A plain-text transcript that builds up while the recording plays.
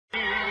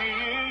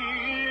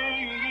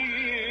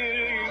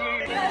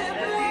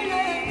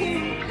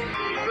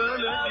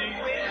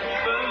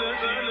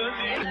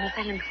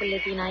وسهلا بكل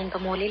الذين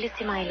ينضموا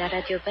للاستماع إلى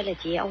راديو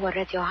بلدي أول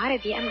راديو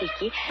عربي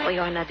أمريكي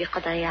ويعنى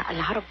بقضايا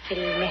العرب في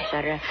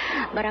المهجر.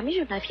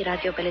 برامجنا في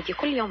راديو بلدي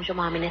كل يوم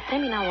جمعة من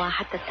 8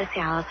 وحتى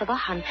 9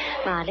 صباحا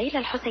مع ليلى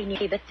الحسيني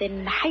في بث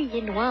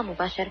حي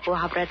ومباشر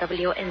وعبر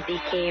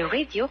wnzk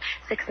راديو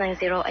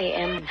 690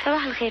 AM.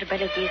 صباح الخير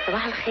بلدي،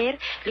 صباح الخير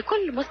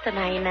لكل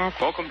مستمعينا.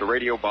 Welcome to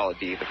Radio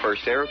Baladi, the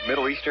first Arab,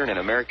 Middle Eastern, and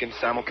American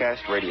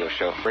simulcast radio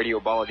show. Radio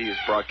Baladi is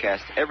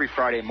broadcast every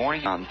Friday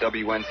morning on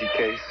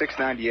WNZK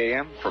 690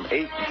 AM from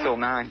 8 until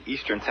 9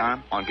 Eastern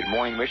Time on Good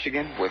Morning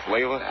Michigan with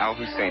Layla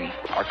Al-Husseini.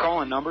 Our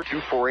call-in number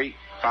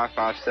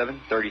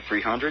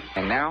 248-557-3300.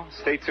 And now,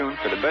 stay tuned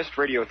for the best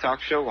radio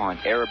talk show on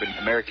Arab and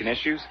American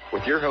issues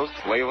with your host,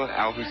 Layla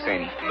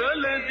Al-Husseini.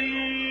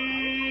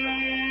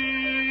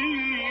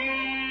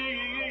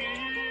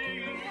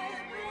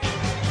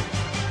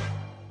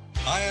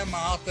 I am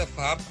Atef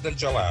Abdel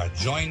Gawad.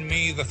 Join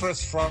me the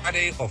first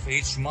Friday of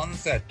each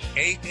month at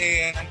 8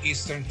 a.m.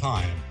 Eastern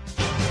Time.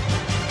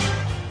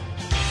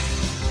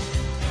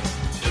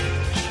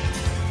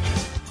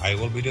 I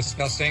will be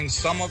discussing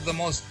some of the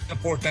most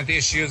important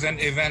issues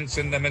and events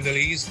in the Middle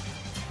East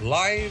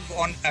live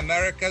on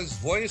America's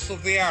Voice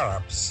of the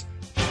Arabs.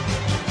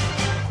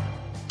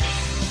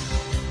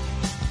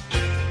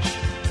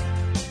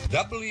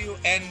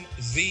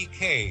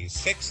 WNZK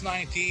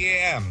 690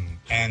 AM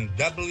and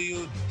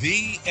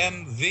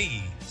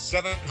wdmv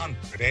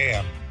 700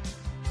 AM.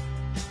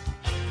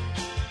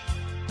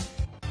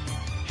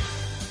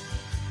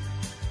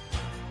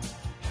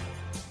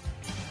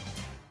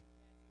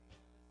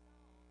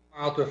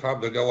 Atef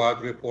Abdel Gawad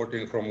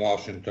reporting from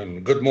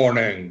Washington. Good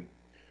morning.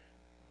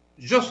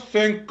 Just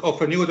think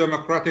of a new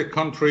democratic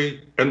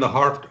country in the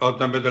heart of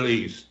the Middle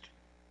East,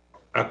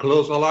 a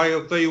close ally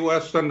of the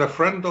US and a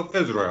friend of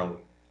Israel.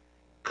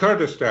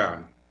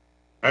 Kurdistan,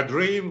 a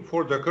dream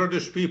for the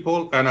Kurdish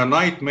people and a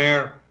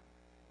nightmare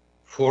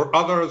for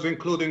others,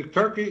 including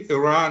Turkey,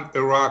 Iran,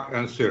 Iraq,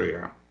 and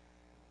Syria.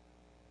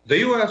 The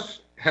US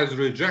has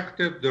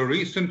rejected the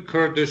recent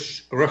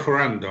Kurdish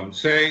referendum,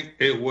 saying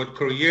it would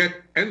create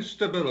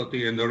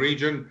instability in the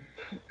region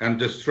and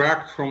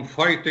distract from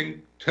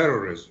fighting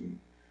terrorism.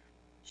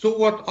 So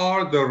what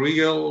are the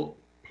real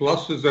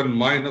pluses and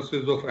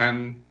minuses of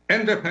an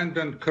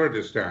independent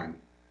Kurdistan?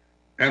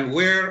 And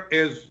where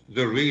is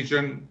the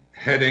region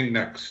heading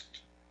next?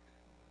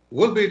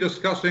 We'll be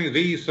discussing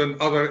these and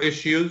other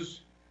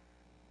issues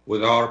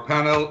with our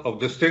panel of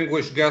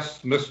distinguished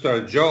guests,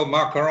 Mr. Joe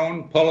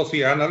Macaron,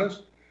 policy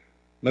analyst,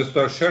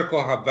 Mr.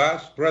 Sherkoh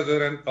Abbas,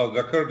 president of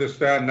the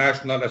Kurdistan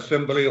National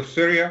Assembly of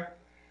Syria,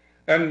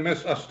 and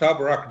Ms.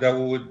 Astabrak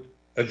Dawood,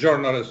 a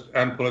journalist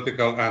and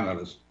political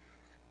analyst.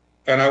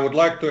 And I would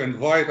like to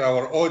invite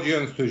our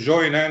audience to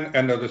join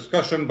in the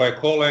discussion by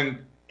calling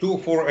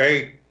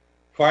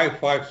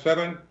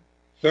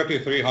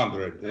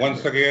 248-557-3300.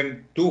 Once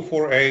again,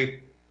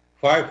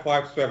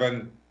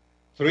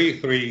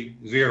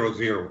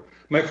 248-557-3300.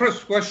 My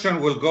first question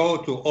will go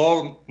to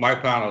all my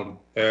panel,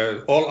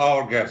 all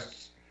our guests.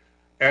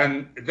 And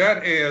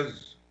that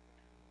is,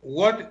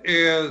 what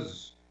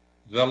is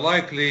the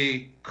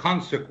likely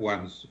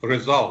consequence,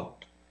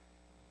 result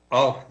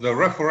of the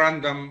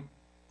referendum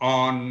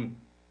on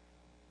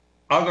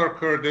other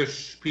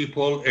Kurdish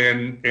people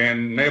in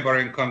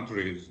neighboring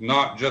countries,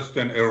 not just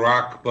in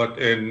Iraq, but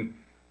in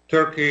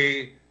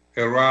Turkey,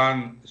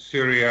 Iran,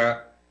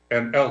 Syria,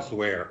 and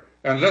elsewhere?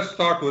 And let's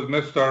start with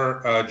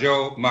Mr.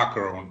 Joe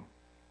Macaron.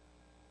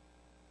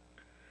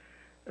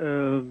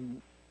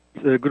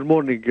 Good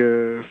morning,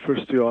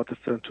 first to you,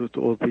 Atef, and to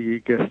all the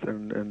guests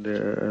and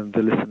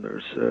the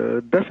listeners.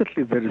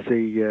 Definitely there is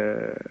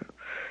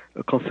a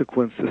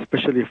consequence,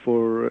 especially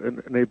for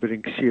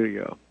neighboring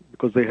Syria,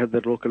 because they had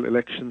their local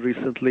election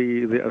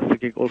recently. They are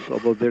thinking also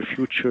about their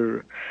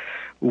future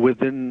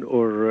within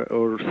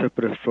or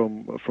separate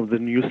from the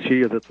new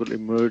Syria that will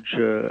emerge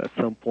at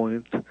some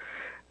point.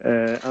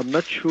 I'm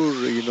not sure,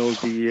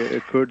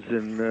 the Kurds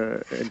in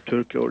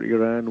Turkey or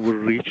Iran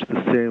will reach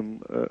the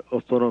same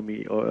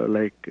autonomy or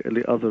like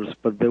the others,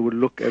 but they will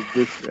look at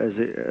this as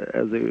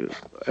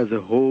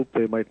a hope.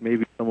 They might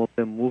maybe some of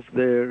them move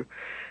there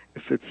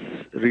if it's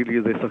really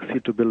they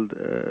succeed to build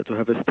to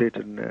have a state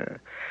in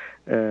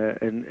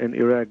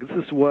Iraq. This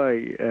is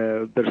why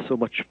there's so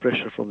much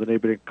pressure from the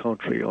neighboring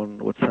country on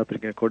what's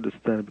happening in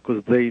Kurdistan, because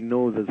they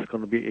know that it's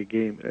going to be a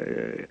game.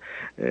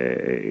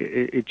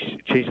 It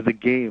changes the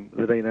game,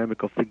 the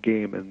dynamic of the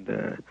game, and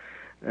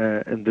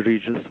the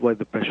regions. Why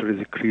the pressure is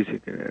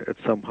increasing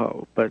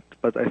somehow. But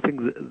I think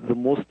the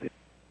most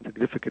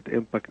significant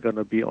impact going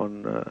to be on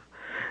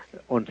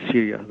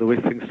Syria. The way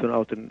things turn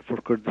out for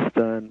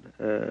Kurdistan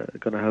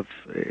going to have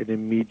an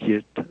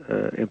immediate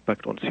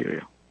impact on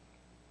Syria.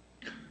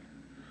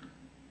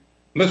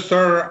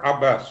 Mr.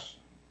 Abbas.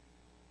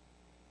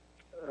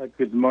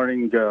 Good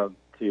morning to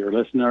your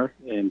listener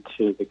and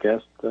to the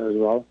guest as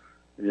well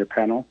in your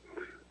panel.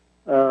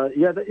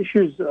 The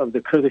issues of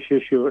the Kurdish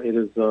issue,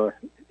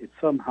 it's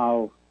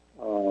somehow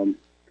going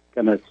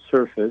to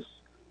surface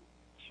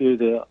to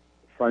the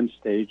front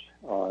stage.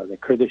 The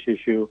Kurdish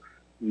issue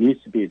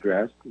needs to be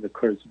addressed. The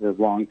Kurds have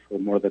longed for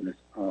more than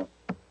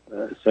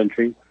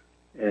century,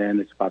 and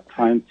it's about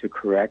time to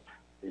correct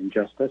the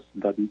injustice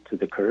done to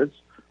the Kurds.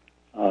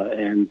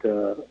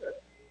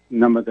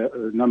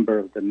 Number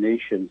of the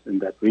nations in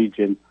that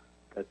region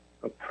that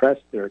oppress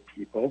their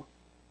people,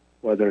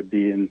 whether it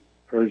be in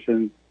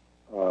Persians,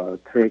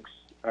 Turks,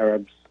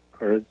 Arabs,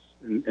 Kurds,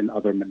 and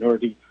other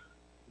minorities,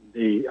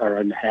 they are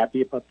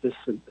unhappy about this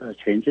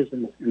changes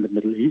in the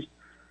Middle East.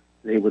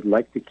 They would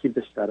like to keep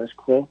the status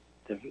quo.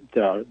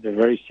 The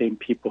very same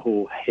people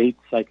who hate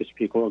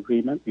Sykes-Picot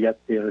Agreement, yet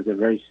they're the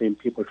very same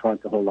people trying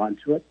to hold on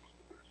to it.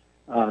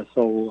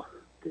 So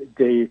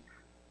they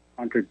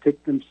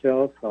contradict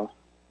themselves,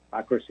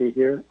 hypocrisy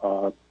here.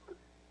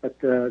 But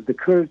the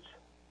Kurds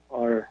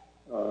are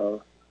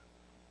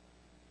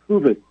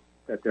proven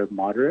that they're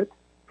moderate,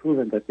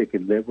 proven that they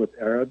can live with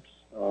Arabs,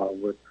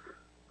 with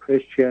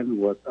Christian,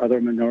 with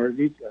other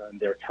minorities, and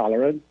they're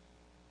tolerant,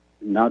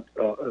 not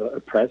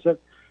oppressive.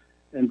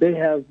 And they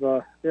have,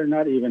 they're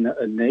not even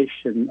a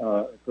nation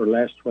for the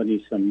last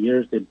 20-some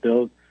years. They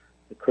built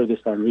the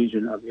Kurdistan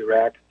region of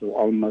Iraq to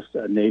almost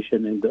a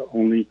nation and the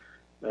only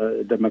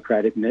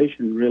democratic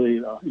nation.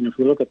 Really, if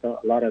you look at a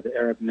lot of the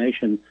Arab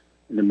nations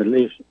in the Middle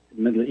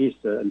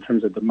East in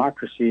terms of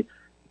democracy,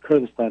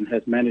 Kurdistan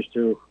has managed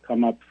to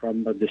come up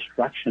from the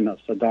destruction of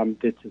Saddam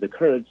did to the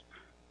Kurds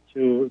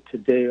to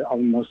today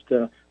almost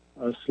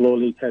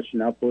slowly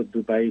catching up with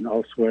Dubai and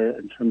elsewhere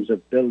in terms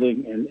of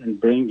building and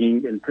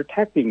bringing and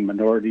protecting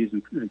minorities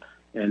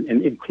and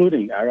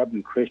including Arab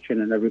and Christian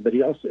and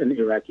everybody else in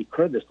Iraqi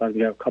Kurdistan. We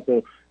have a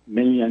couple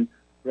million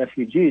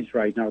refugees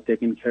right now,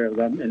 taking care of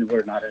them, and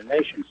we're not a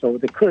nation. So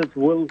the Kurds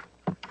will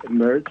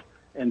emerge,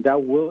 and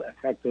that will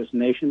affect those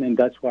nations, and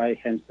that's why,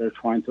 hence, they're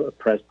trying to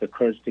oppress the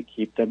Kurds to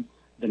keep them,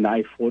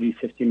 deny 40,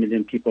 50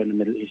 million people in the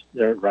Middle East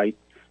their right,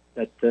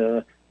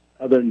 that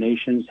other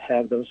nations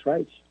have those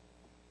rights.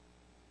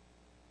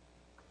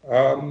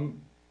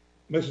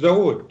 Ms.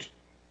 Dawood.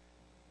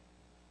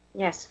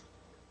 Yes.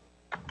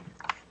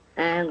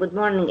 Good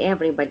morning,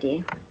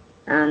 everybody,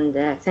 and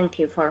thank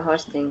you for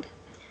hosting.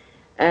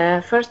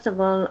 First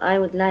of all, I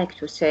would like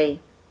to say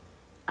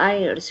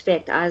I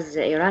respect, as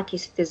an Iraqi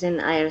citizen,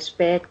 I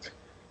respect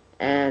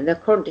the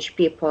Kurdish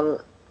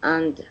people,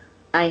 and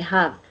I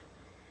have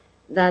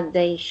that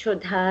they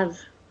should have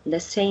the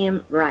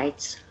same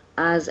rights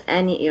as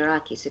any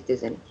Iraqi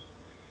citizen.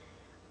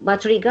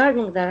 But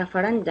regarding the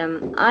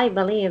referendum, I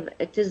believe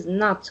it is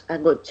not a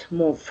good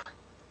move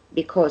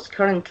because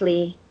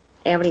currently,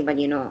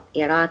 everybody knows,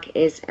 Iraq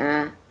is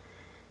a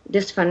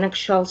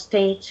dysfunctional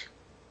state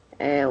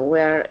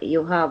where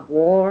you have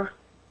war,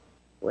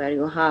 where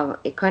you have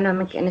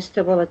economic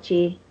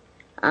instability,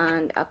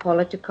 and a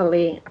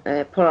politically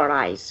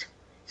polarized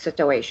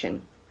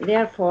situation.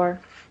 Therefore,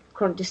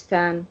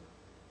 Kurdistan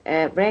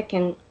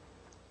breaking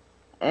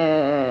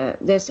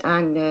this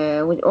and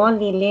would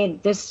only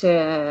lead this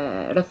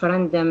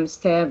referendum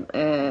step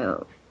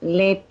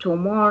lead to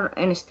more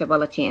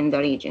instability in the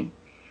region.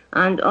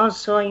 And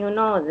also,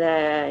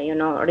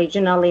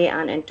 regionally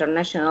and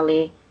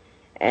internationally,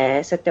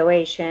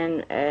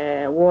 situation,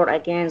 war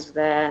against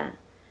the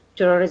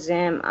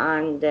terrorism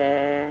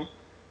and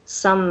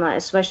some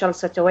special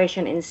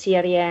situation in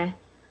Syria,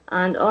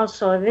 and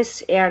also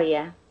this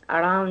area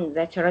around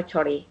the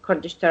territory,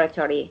 Kurdish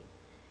territory,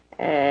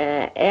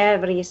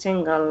 every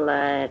single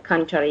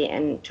country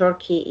in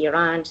Turkey,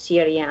 Iran,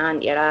 Syria,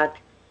 and Iraq,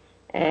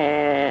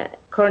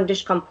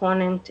 Kurdish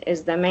component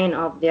is the main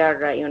of their,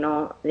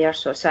 their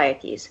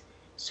societies.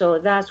 So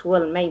that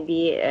will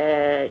maybe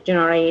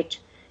generate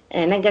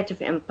a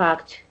negative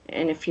impact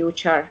in the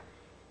future,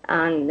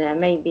 and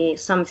maybe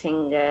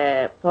something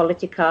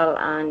political,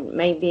 and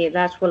maybe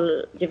that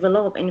will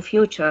develop in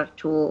future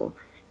to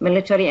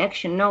military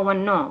action. No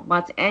one knows.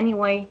 But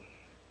anyway,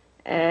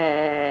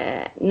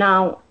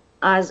 now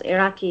as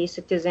Iraqi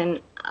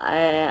citizen,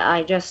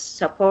 I just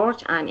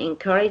support and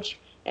encourage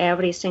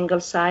every single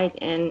side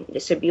in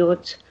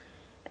dispute.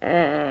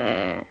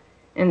 In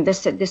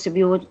this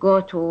dispute,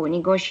 go to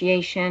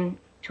negotiation,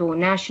 to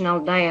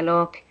national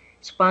dialogue,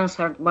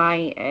 sponsored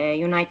by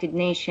United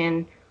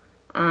Nations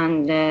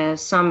and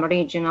some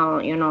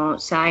regional,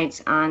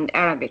 sides and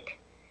Arabic.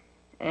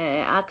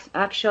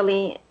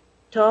 Actually,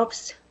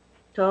 talks,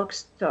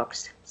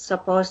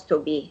 supposed to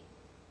be,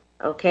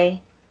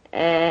 okay?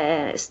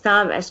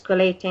 Stop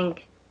escalating,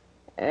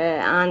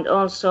 and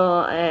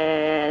also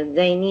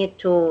they need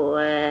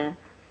to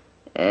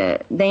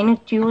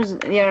use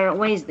their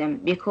wisdom,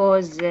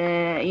 because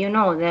the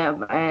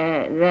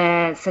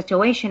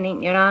situation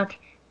in Iraq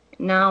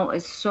now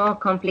is so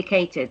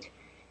complicated,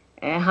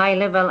 high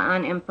level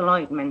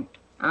unemployment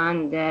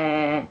and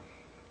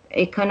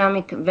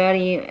economic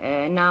very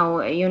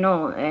now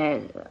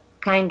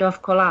kind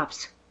of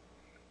collapse.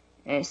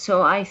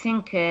 So I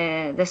think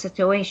the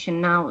situation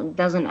now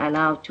doesn't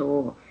allow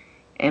to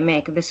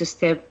make this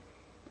step,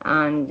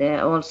 and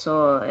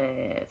also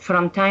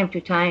from time to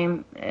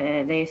time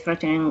they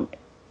threaten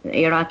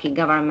the Iraqi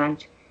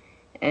government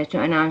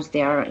to announce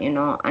their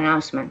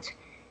announcement.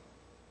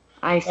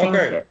 I think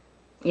okay.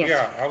 Yes.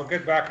 Yeah, I'll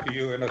get back to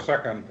you in a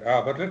second,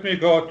 but let me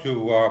go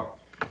to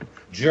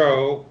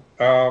Joe.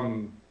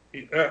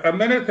 A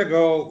minute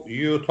ago,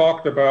 you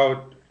talked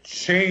about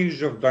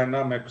change of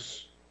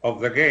dynamics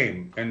of the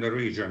game in the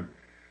region.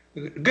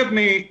 Give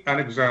me an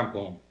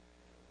example.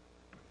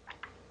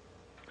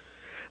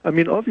 I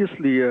mean,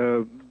 obviously,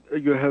 you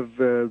have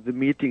the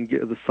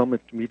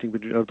summit meeting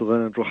between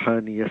Erdogan and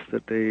Rouhani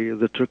yesterday.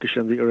 The Turkish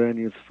and the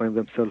Iranians find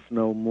themselves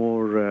now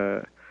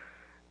more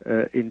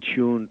in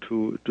tune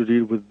to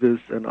deal with this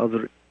and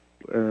other.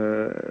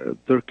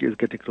 Turkey is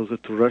getting closer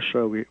to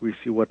Russia. We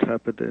see what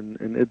happened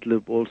in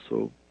Idlib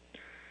also.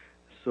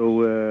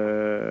 So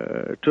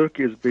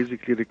Turkey is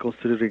basically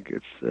reconsidering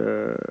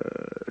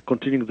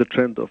continuing the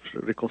trend of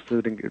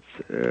reconsidering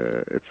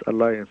its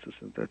alliances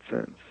in that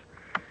sense.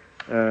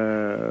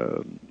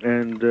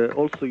 And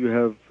also you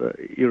have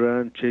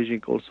Iran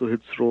changing also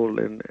its role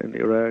in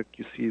Iraq.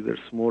 You see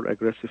there's more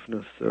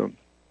aggressiveness in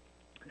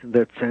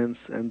that sense.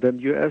 And then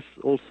U.S.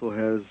 also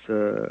has,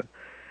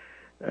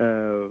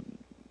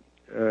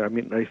 I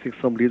mean, I think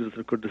some leaders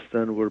in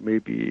Kurdistan were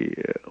maybe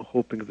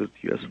hoping that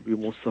the U.S. would be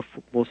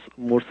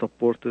more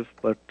supportive,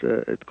 but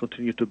it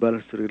continued to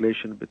balance the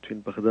relation between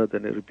Baghdad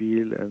and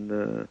Erbil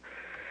and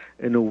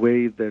in a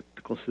way that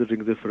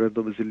considering the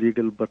referendum is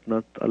illegal but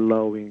not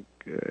allowing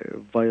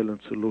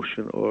violent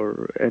solution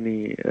or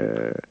any,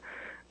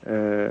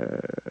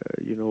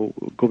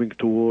 going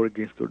to war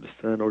against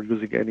Kurdistan or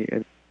using any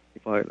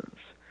violence.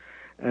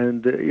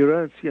 And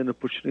Iran see an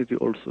opportunity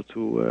also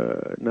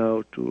to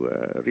now to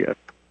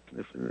react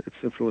its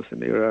influence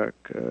in Iraq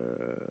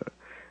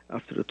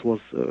after it was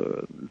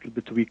a little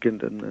bit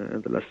weakened in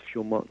the last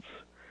few months.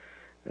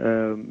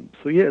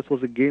 So yeah, it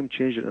was a game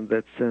changer in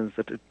that sense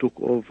that it took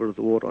over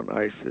the war on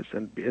ISIS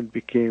and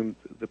became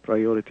the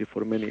priority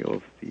for many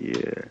of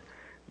the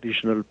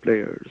regional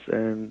players.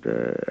 And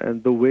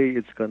the way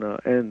it's gonna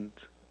end,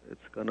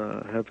 it's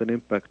gonna have an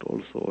impact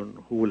also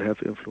on who will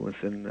have influence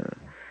in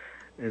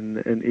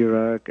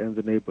Iraq and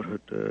the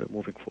neighborhood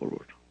moving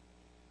forward.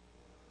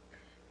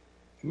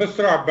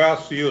 Mr.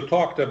 Abbas, you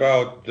talked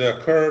about the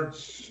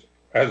Kurds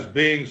as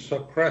being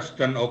suppressed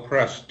and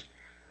oppressed.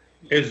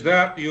 Is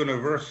that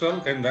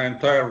universal in the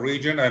entire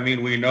region? I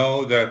mean, we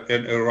know that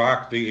in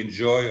Iraq they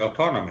enjoy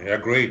autonomy, a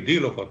great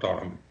deal of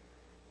autonomy.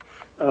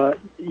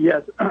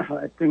 Yes,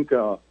 I think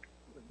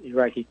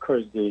Iraqi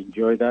Kurds, they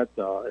enjoy that.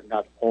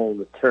 Not all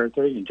the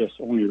territory, and just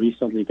only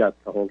recently got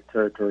the whole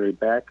territory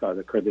back,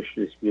 the Kurdish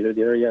disputed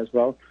area as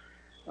well.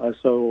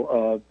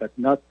 But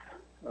not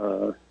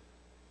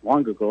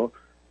long ago,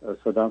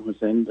 Saddam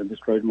Hussein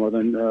destroyed more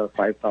than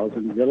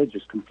 5,000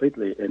 villages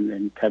completely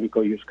and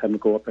used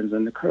chemical weapons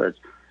on the Kurds.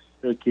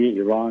 Turkey,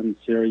 Iran,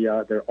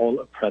 Syria, they're all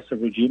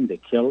oppressive regime. They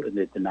kill and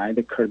they deny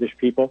the Kurdish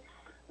people.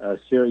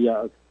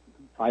 Syria,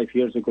 5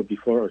 years ago,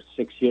 or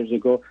 6 years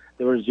ago,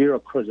 there were 0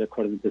 Kurds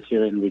according to the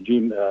Syrian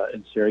regime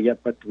in Syria.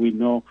 But we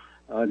know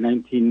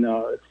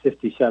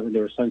 1957,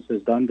 there were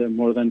census done. There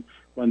more than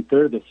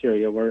 1/3 of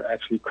Syria were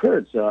actually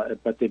Kurds,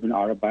 but they've been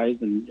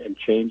Arabized and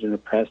changed and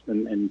oppressed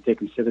and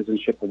taken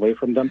citizenship away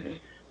from them.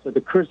 So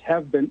the Kurds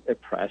have been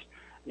oppressed.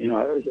 You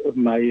know,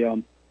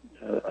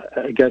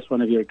 I guess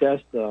one of your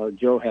guests,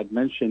 Joe, had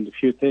mentioned a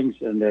few things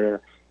in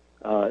their,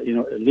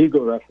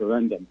 illegal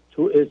referendum.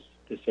 Who is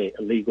to say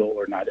illegal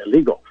or not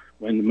illegal?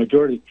 When the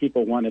majority of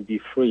people want to be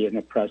free and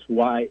oppressed,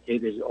 why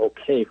it is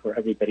okay for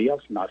everybody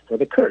else, not for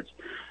the Kurds?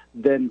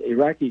 Then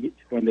Iraqi,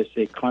 when they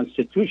say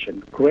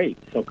constitution, great.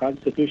 So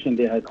constitution,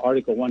 they had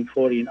Article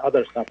 140 and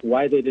other stuff.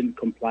 Why they didn't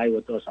comply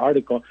with those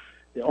articles?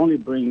 They only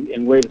bring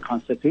and weigh the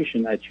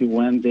constitution at you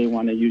when they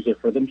want to use it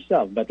for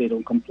themselves, but they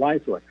don't comply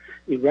to it.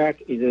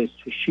 Iraq is a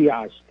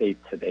Shia state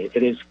today.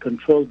 It is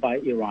controlled by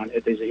Iran.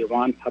 It is an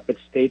Iran puppet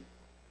state.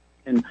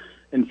 And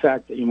in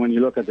fact, when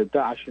you look at the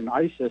Daesh and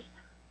ISIS,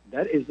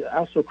 that is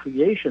also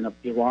creation of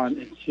Iran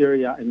and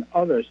Syria and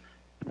others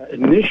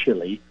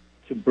initially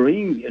to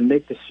bring and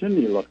make the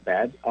Sunni look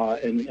bad.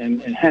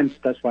 And hence,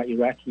 that's why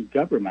Iraqi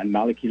government,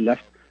 Maliki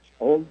left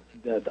all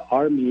the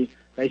army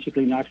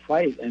basically not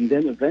fight. And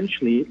then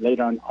eventually,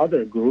 later on,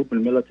 other group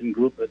and militant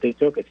group that they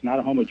took. It's not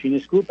a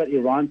homogeneous group, but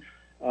Iran,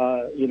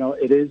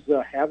 it is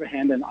have a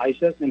hand in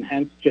ISIS. And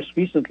hence, just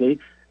recently,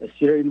 the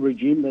Syrian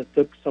regime that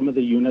took some of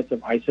the units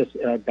of ISIS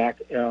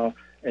back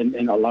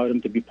and allowed them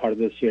to be part of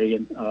the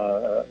Syrian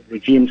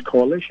regime's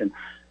coalition.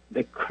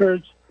 The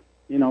Kurds,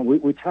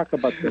 we talk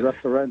about the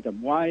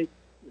referendum. Why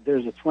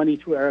there's a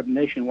 22 Arab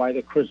nation, why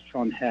the Kurds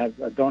don't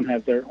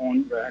have their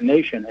own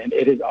nation. And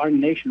it is our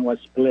nation was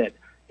split.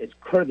 It's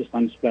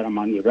Kurdistan split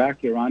among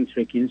Iraq, Iran,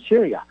 Turkey, and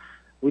Syria.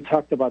 We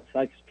talked about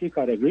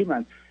Sykes-Picot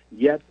agreement,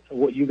 yet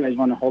what you guys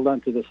want to hold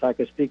on to the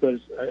Sykes-Picot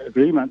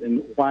agreement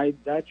and why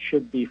that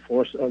should be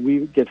forced,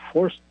 we get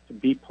forced to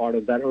be part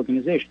of that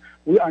organization.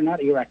 We are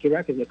not Iraq.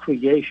 Iraq is a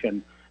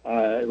creation.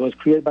 It was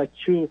created by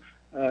two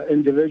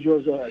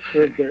individuals who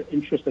served their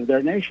interest of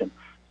their nation.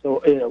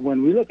 So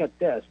when we look at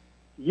this,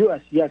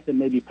 U.S., yes, it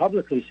may be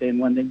publicly saying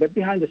one thing, but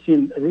behind the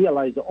scenes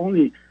realize the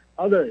only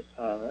other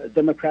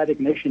democratic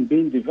nation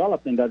being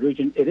developed in that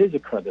region, it is a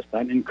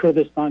Kurdistan. In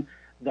Kurdistan,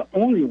 the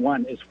only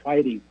one is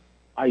fighting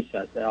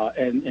ISIS.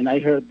 And I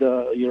heard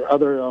your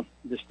other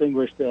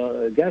distinguished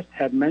guest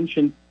had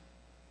mentioned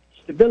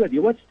Stability.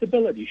 What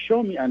stability?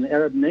 Show me an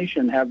Arab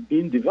nation have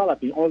been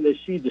developing. All they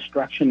see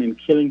destruction and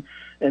killing,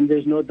 and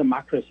there's no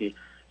democracy.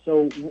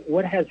 So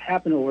what has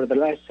happened over the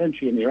last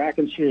century in Iraq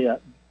and Syria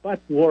but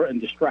war and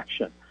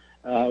destruction?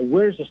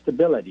 Where's the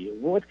stability?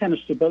 What kind of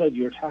stability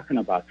you're talking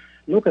about?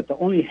 Look at the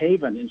only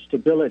haven in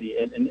stability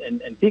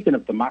and beacon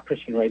of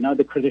democracy right now,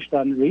 the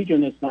Kurdistan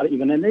region. It's not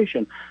even a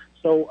nation.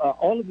 So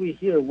all we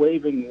hear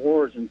waging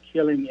wars and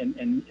killing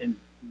and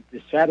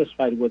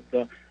dissatisfied with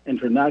the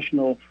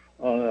international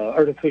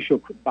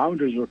artificial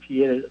boundaries were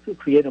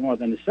created more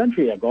than a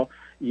century ago.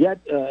 Yet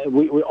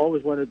we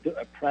always want to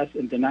oppress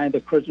and deny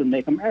the Kurds and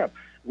make them Arab.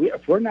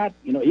 If we're not,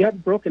 you have a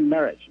broken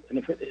marriage, and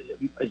if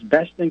it's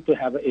best thing to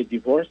have a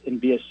divorce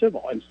and be a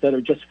civil instead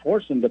of just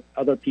forcing the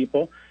other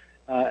people.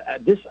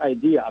 This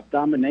idea of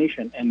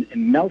domination and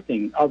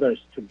melting others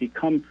to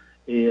become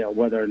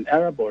whether an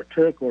Arab or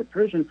Turk or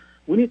Persian,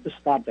 we need to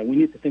stop that. We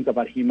need to think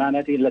about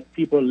humanity, let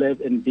people live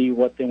and be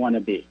what they want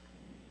to be.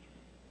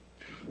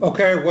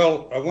 Okay,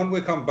 well, when we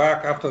come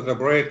back after the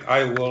break,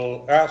 I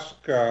will ask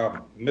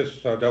Ms.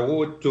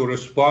 Dawood to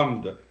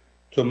respond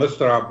to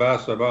Mr.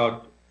 Abbas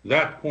about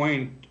that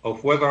point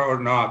of whether or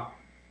not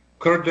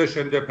Kurdish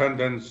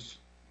independence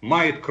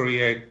might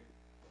create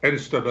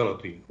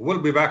instability. We'll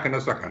be back in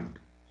a second.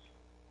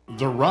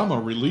 The Rama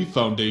Relief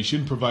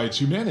Foundation provides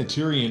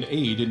humanitarian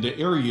aid into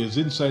areas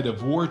inside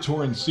of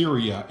war-torn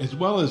Syria, as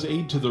well as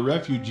aid to the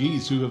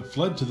refugees who have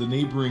fled to the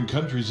neighboring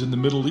countries in the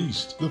Middle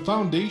East. The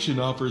foundation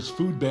offers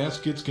food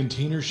baskets,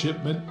 container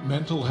shipment,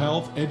 mental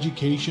health,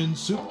 education,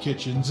 soup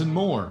kitchens, and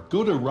more.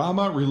 Go to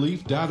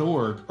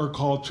ramarelief.org or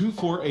call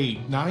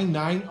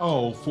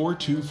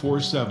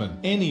 248-990-4247.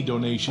 Any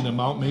donation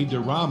amount made to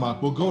Rama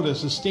will go to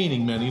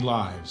sustaining many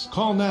lives.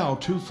 Call now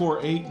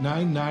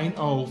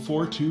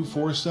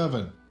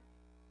 248-990-4247.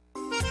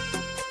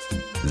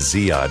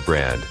 Ziyad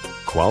brand.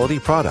 Quality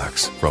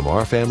products from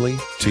our family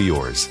to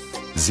yours.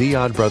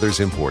 Ziyad Brothers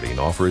Importing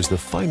offers the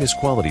finest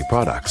quality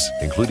products,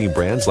 including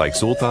brands like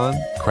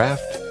Sultan,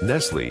 Kraft,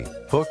 Nestle,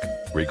 Hook,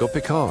 Rico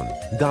Picon,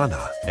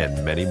 Dana,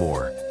 and many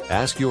more.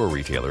 Ask your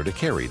retailer to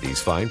carry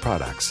these fine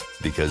products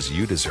because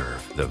you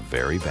deserve the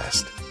very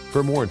best.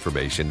 For more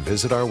information,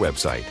 visit our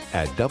website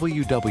at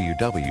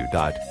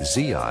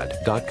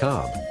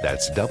www.ziyad.com.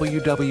 That's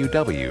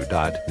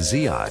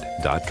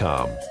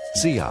www.ziyad.com.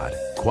 Ziyad,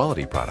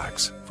 quality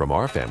products from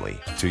our family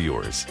to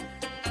yours.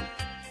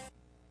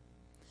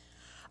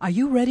 Are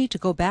you ready to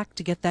go back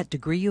to get that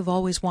degree you've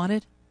always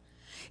wanted?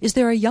 Is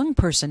there a young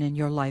person in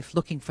your life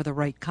looking for the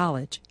right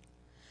college?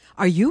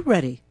 Are you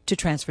ready to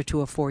transfer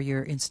to a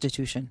four-year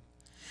institution?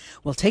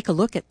 Well, take a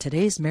look at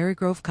today's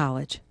Marygrove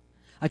College,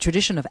 a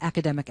tradition of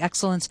academic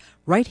excellence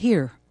right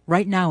here,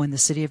 right now in the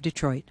city of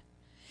Detroit.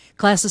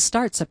 Classes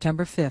start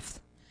September 5th.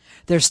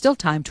 There's still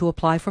time to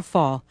apply for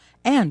fall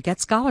and get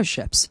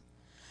scholarships.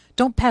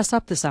 Don't pass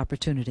up this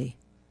opportunity.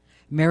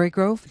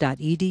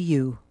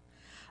 marygrove.edu.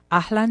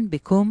 Ahlan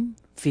bikum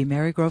fi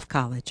Marygrove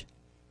College.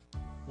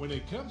 When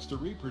it comes to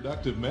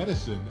reproductive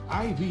medicine,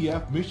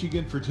 IVF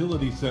Michigan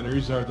Fertility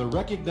Centers are the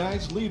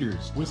recognized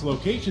leaders. With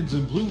locations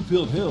in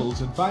Bloomfield Hills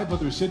and 5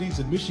 other cities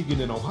in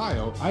Michigan and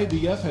Ohio,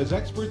 IVF has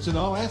experts in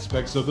all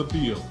aspects of the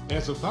field.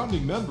 As a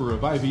founding member of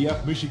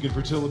IVF Michigan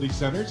Fertility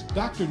Centers,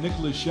 Dr.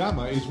 Nicholas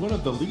Shama is one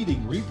of the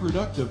leading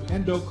reproductive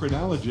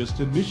endocrinologists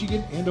in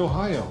Michigan and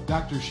Ohio.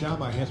 Dr.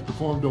 Shama has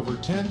performed over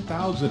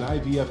 10,000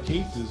 IVF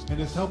cases and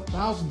has helped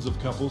thousands of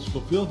couples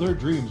fulfill their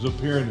dreams of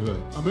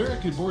parenthood.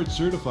 American board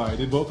certified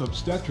in both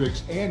obstetrics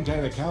and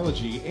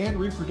gynecology and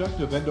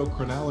reproductive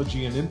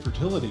endocrinology and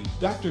infertility,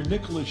 Dr.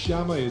 Nicholas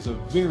Shama is a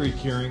very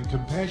caring,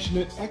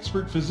 compassionate,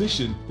 expert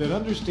physician that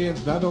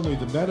understands not only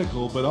the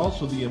medical but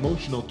also the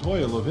emotional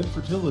toil of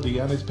infertility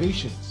on his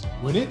patients.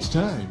 When it's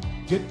time,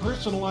 get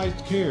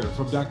personalized care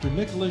from Dr.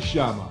 Nicholas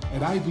Shama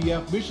at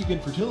IVF Michigan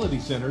Fertility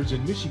Centers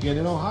in Michigan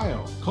and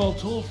Ohio. Call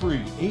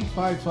toll-free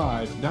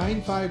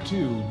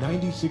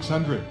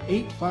 855-952-9600,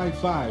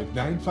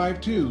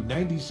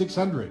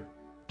 855-952-9600.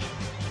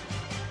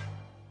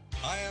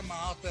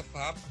 Atef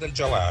Abdel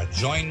Gawad.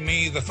 Join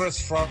me the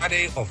first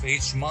Friday of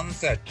each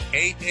month at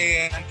 8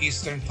 a.m.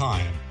 Eastern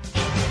Time.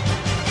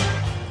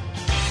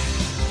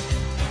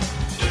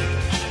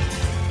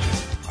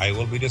 I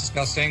will be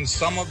discussing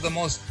some of the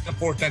most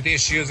important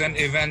issues and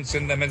events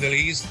in the Middle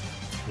East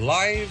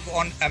live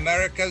on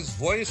America's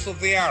Voice of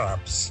the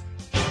Arabs.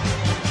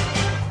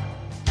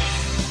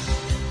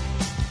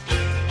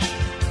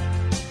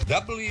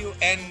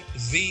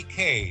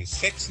 WNZK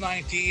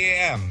 690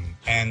 AM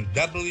and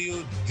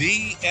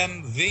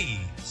wdmv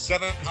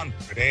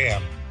 700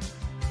 AM.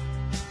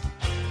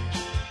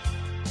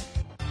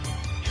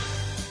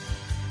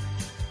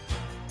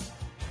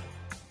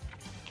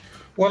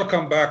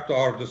 Welcome back to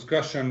our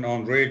discussion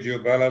on Radio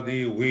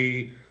Baladi.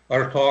 We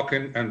are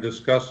talking and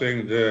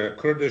discussing the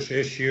Kurdish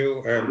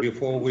issue, and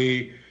before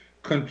we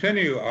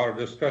continue our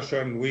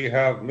discussion, we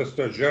have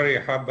Mr. Jerry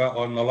Habba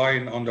on the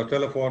line on the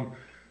telephone.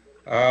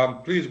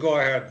 Please go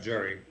ahead,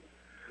 Jerry.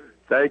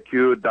 Thank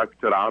you,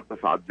 Dr.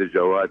 Atef Abdel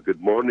Gawad. Good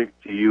morning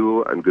to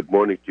you and good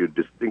morning to your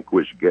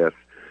distinguished guests.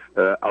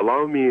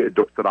 Allow me,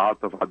 Dr.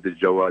 Atef Abdel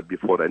Gawad,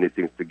 before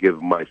anything, to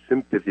give my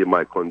sympathy,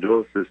 my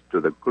condolences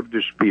to the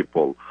Kurdish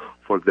people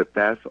for the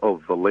path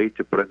of the late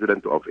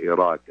president of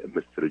Iraq,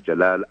 Mr.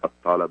 Jalal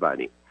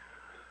al-Talabani.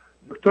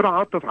 Dr.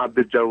 Atef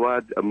Abdel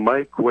Gawad,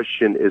 my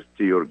question is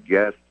to your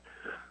guest.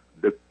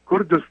 The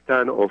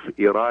Kurdistan of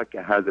Iraq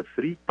has a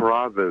free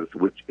province,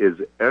 which is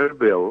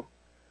Erbil,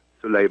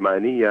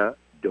 Sulaimaniya,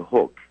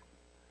 Duhok.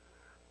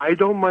 I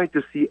don't mind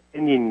to see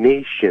any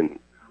nation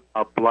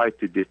apply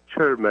to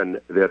determine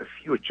their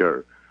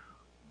future.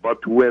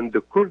 But when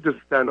the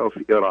Kurdistan of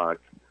Iraq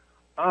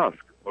ask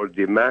or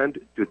demand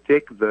to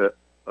take the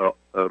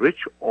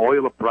rich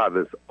oil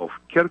province of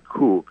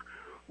Kirkuk,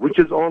 which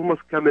is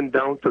almost coming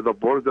down to the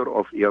border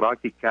of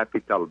Iraqi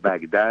capital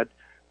Baghdad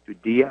to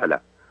Diyala.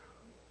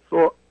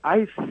 So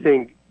I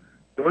think,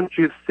 don't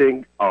you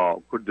think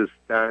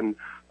Kurdistan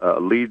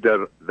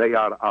leader, they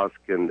are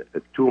asking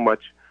too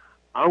much?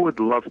 I would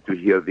love to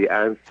hear the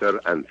answer,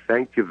 and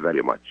thank you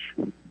very much.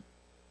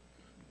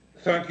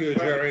 Thank you,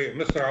 Jerry.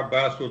 Mr.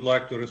 Abbas would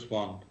like to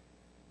respond.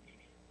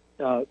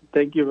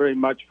 Thank you very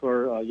much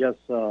for,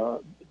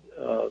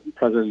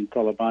 President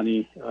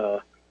Talabani,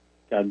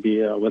 God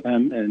be with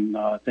him, and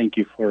thank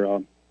you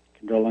for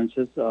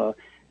condolences.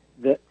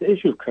 The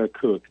issue of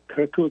Kirkuk,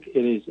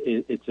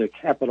 it's a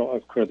capital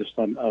of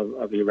Kurdistan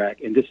of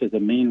Iraq, and this is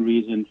the main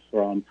reason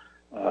from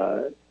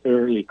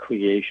early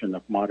creation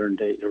of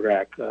modern-day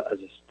Iraq as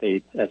a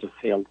state, as a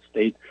failed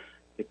state.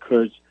 The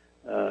Kurds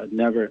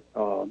never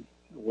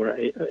were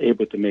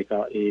able to make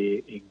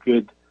a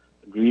good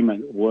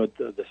agreement with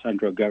the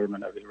central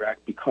government of Iraq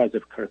because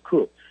of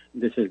Kirkuk.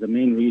 This is the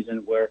main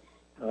reason where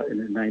in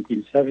the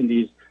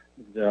 1970s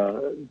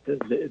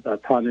the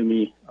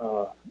autonomy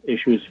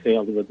issues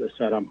failed with the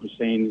Saddam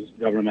Hussein's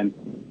government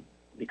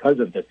because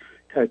of this.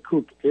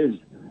 Kirkuk is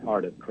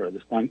part of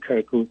Kurdistan.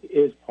 Kirkuk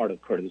is part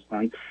of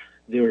Kurdistan.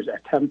 There was an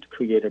attempt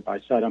created by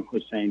Saddam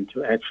Hussein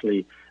to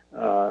actually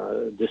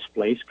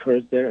displace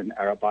Kurds there and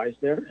Arabize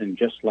there. And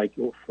just like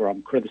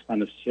from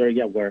Kurdistan of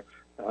Syria, where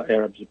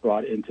Arabs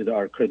brought into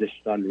our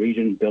Kurdistan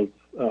region, built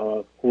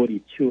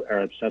 42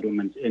 Arab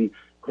settlements in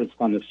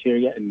Kurdistan of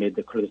Syria and made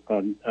the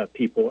Kurdistan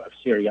people of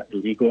Syria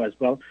illegal as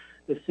well.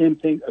 The same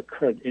thing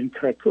occurred in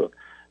Kirkuk.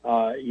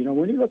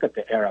 When you look at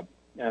the Arab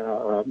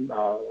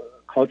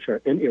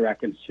culture in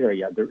Iraq and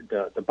Syria,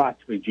 the Ba'ath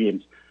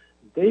regimes,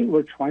 they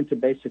were trying to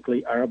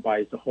basically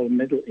Arabize the whole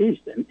Middle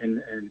East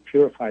and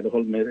purify the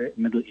whole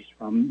Middle East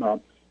from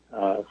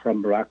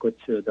Morocco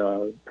to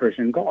the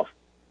Persian Gulf.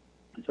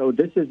 So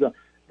this is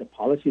the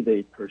policy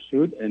they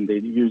pursued, and they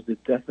used the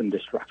death and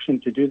destruction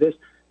to do this.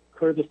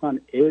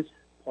 Kurdistan is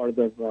part of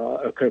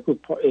Kirkuk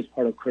is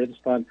part of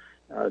Kurdistan.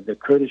 The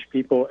Kurdish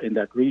people in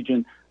that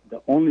region,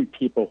 the only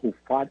people who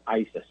fought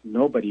ISIS,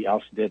 nobody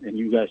else did. And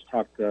you guys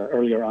talked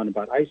earlier on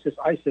about ISIS.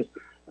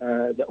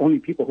 The only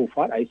people who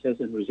fought ISIS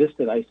and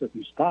resisted ISIS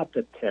and stopped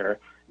the terror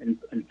and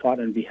fought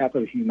on behalf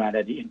of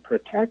humanity and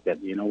protected,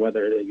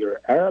 whether you're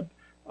Arab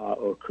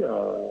or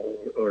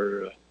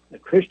a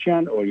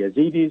Christian or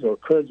Yazidis or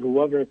Kurds,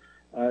 whoever,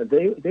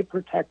 they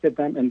protected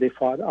them and they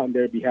fought on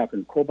their behalf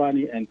in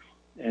Kobani and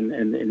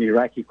in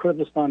Iraqi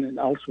Kurdistan and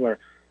elsewhere.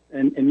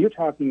 And you're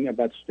talking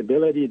about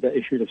stability, the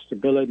issue of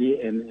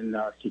stability and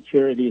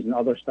securities and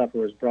other stuff that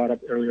was brought up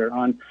earlier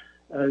on.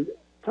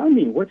 Tell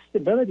me, what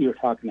stability you're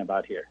talking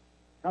about here?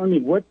 Tell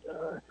me what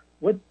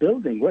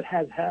building, what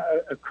has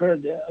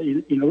occurred.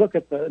 Look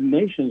at the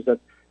nations that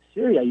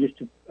Syria used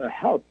to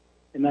help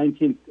in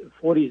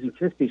 1940s and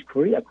 50s.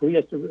 Korea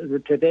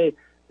today,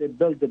 they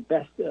build the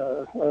best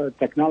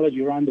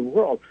technology around the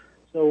world.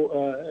 So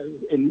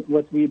in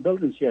what we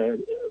build in Syria,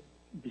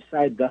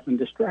 besides death and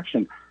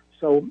destruction.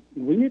 So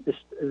we need to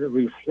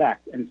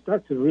reflect and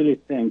start to really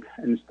think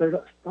and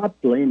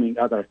stop blaming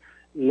others.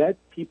 Let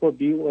people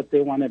be what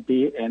they want to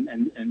be, and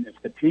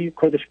if the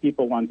Kurdish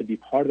people want to be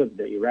part of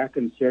the Iraq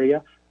and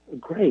Syria,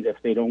 great. If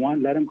they don't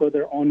want, let them go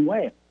their own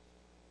way.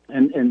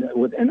 And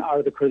within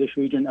the Kurdish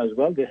region as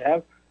well, they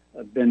have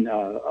been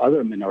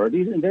other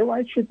minorities, and their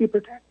rights should be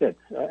protected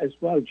as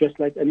well, just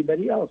like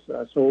anybody else.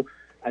 So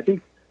I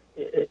think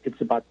it's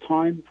about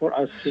time for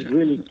us to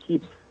really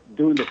keep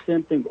doing the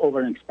same thing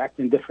over and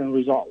expecting different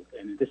results.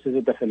 And this is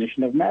a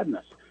definition of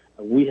madness.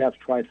 We have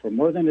tried for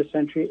more than a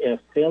century a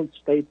failed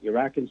state,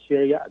 Iraq and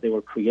Syria. They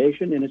were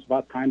creation, and it's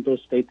about time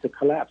those states to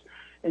collapse.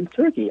 And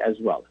Turkey as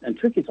well. And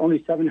Turkey, it's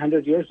only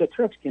 700 years the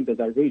Turks came to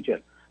that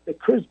region. The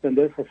Kurds been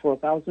there for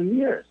 4,000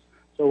 years.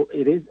 So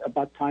it is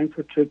about time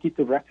for Turkey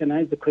to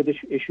recognize the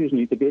Kurdish issues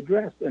need to be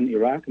addressed in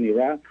Iraq and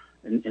Iran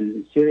and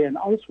in Syria and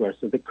elsewhere.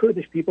 So the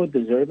Kurdish people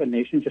deserve a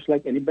nation just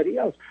like anybody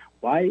else.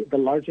 Why the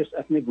largest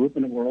ethnic group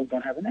in the world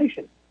don't have a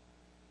nation?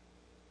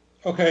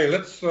 Okay,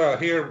 let's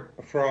hear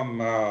from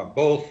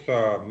both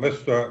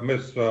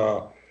Ms.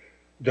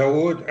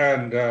 Dawood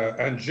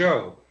and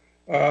Joe.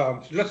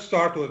 Let's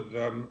start with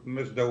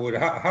Ms. Dawood.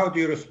 How do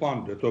you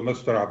respond to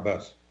Mr.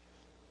 Abbas?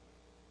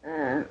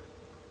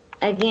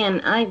 Again,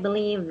 I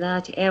believe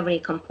that every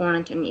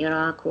component in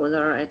Iraq,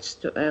 whether it's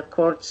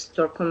Kurds,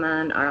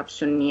 Turkoman, Arab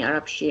Sunni,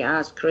 Arab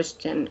Shias,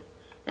 Christian,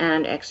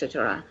 and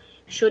etc.,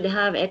 should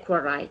have equal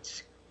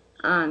rights.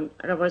 and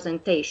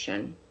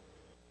representation.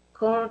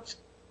 Kurds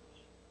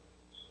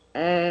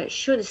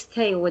should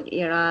stay with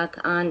Iraq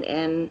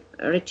and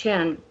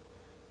return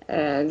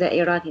the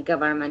Iraqi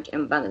government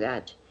in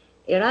Baghdad.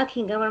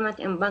 Iraqi government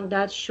in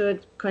Baghdad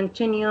should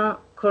continue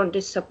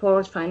Kurdish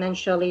support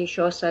financially,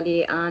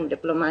 socially, and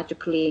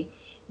diplomatically,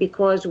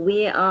 because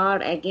we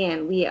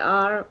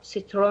are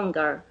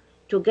stronger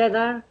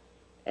together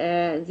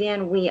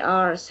than we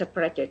are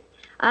separated.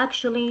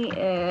 Actually,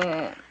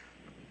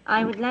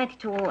 I would like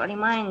to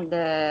remind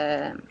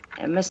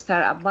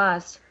Mr.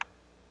 Abbas,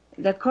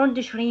 the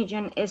Kurdish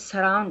region is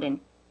surrounded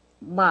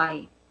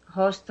by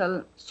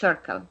hostile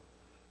circle.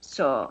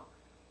 So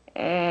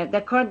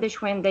the Kurdish,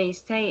 when they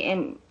stay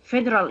in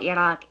federal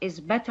Iraq,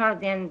 is better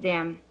than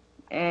them.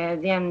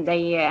 Then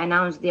they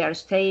announce their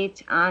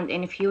state, and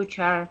in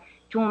future,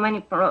 too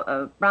many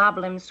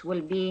problems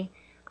will be,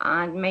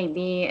 and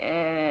maybe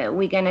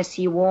we're gonna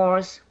see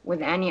wars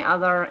with any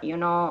other,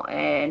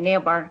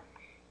 neighbor.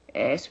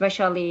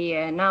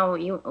 Especially now,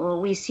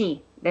 we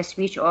see the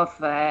speech of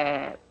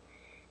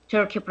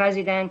Turkey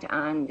president,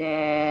 and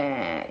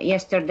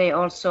yesterday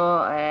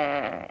also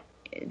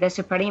the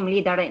supreme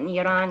leader in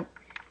Iran,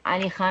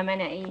 Ali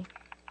Khamenei.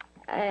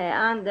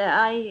 And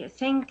I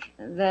think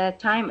the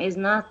time is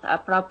not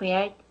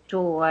appropriate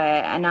to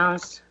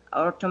announce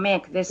or to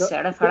make this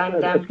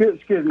referendum.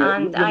 Excuse me,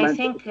 and I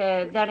think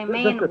there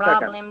remain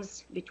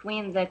problems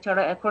between the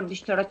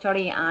Kurdish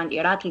territory and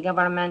Iraqi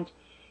government.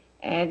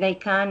 They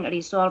can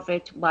resolve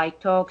it by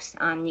talks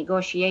and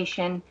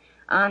negotiation,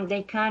 and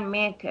they can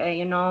make,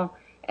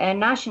 a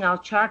national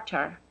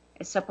charter.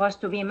 It's supposed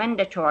to be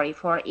mandatory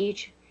for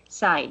each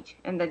side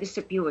in the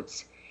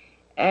disputes.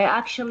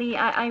 Actually,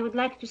 I would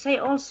like to say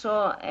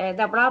also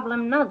the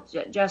problem not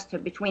just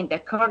between the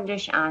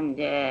Kurdish and,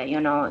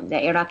 the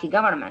Iraqi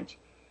government.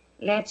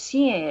 Let's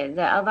see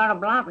the other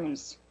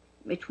problems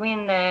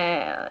between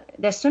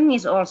the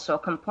Sunnis also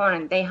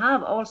component. They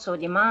have also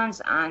demands,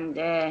 and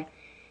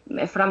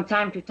from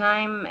time to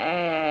time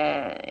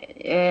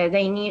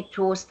they need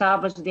to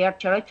establish their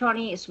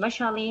territory,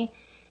 especially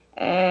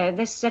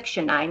this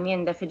section. I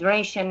mean, the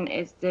federation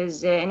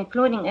is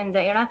including in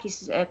the Iraqi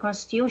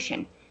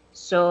constitution.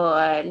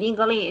 So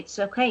legally it's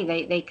okay.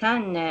 They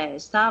can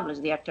establish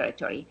their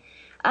territory.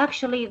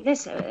 Actually,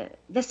 this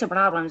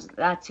problems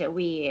that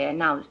we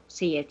now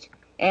see it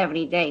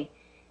every day.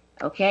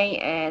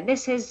 Okay,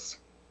 this is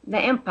the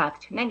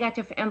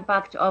negative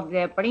impact of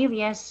the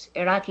previous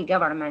Iraqi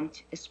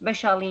government,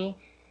 especially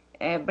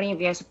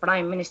previous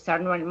Prime Minister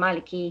Noor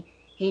al-Maliki.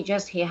 He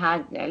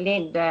had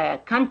led the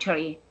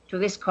country to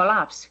this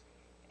collapse,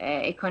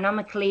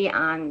 economically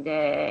and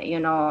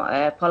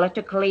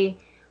politically.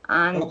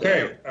 And,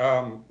 okay,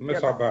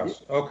 Ms.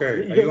 Abbas.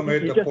 Okay, you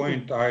made the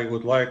point. I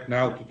would like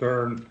now to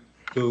turn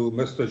to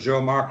Mr. Joe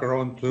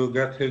Macaron to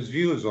get his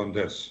views on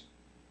this.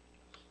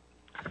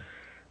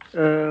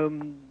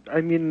 I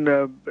mean,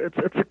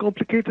 it's a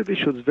complicated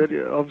issue. It's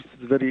very obviously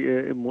it's a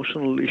very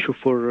emotional issue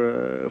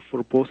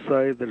for both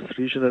sides. There's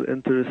regional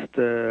interest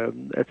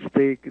at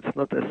stake. It's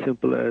not as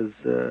simple as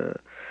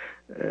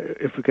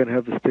if we can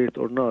have the state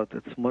or not.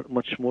 It's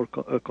much more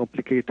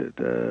complicated.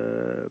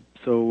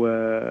 So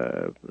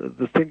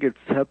the thing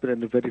it's happened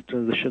in a very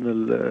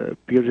transitional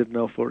period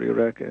now for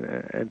Iraq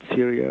and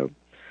Syria.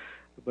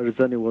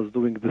 Barzani was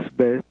doing this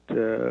bet.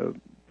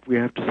 We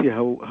have to see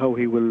how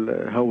he will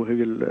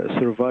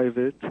survive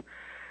it.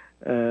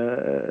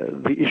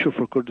 The issue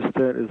for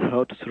Kurdistan is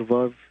how to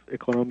survive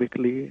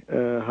economically,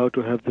 how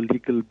to have the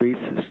legal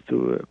basis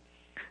to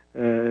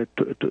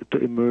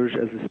emerge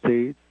as a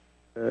state.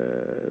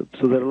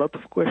 So there are a lot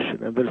of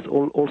questions, and there's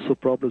also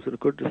problems in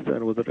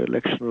Kurdistan, whether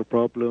electoral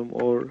problem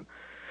or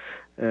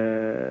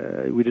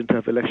we didn't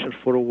have election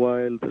for a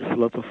while. There's a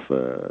lot of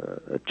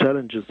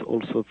challenges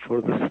also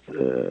for this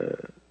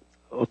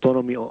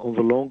autonomy on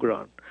the long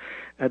run.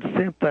 At the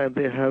same time,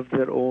 they have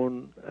their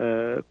own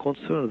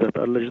concerns that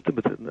are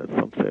legitimate in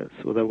some sense,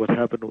 whether what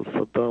happened with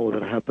Saddam,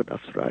 whether it happened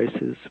after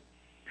ISIS.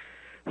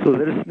 So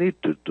there is need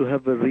to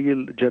have a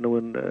real,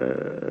 genuine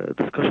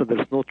discussion.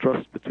 There is no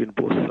trust between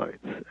both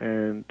sides,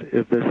 and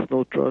if there's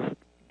no trust,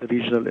 the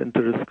regional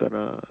interest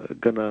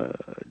gonna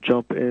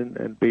jump in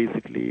and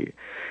basically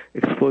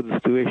exploit the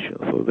situation.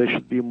 So there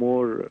should be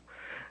more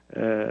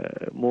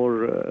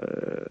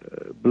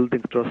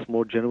building trust,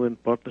 more genuine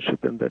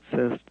partnership in that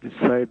sense.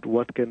 Decide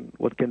what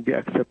can be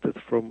accepted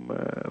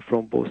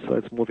from both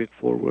sides moving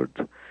forward.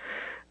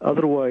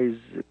 Otherwise,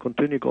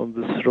 continuing on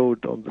this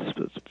road, on this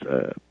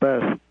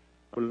path,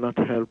 will not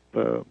help.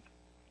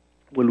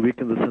 Will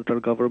weaken the central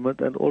government,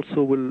 and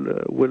also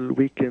will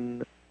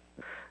weaken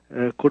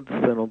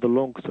Kurdistan on the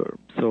long term.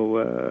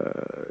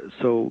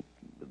 So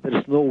there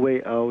is no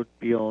way out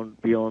beyond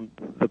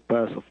the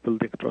path of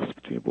building trust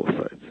between both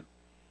sides.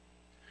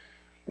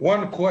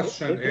 One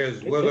question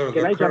is whether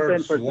the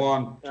Kurds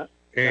want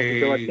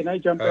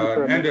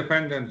an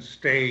independent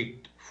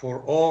state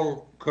for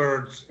all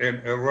Kurds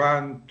in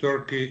Iran,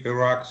 Turkey,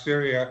 Iraq,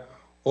 Syria,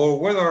 or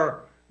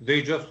whether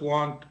they just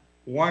want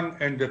one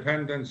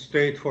independent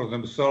state for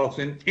themselves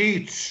in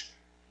each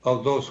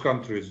of those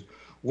countries.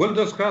 We'll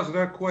discuss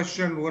that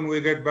question when we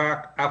get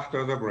back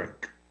after the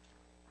break.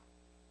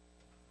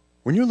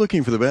 When you're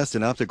looking for the best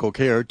in optical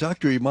care,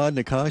 Dr. Imad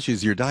Nakash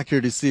is your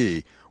doctor to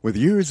see. With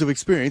years of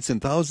experience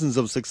and thousands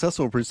of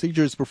successful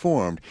procedures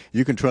performed,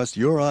 you can trust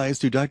your eyes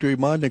to Dr.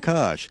 Imad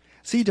Nakash.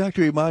 See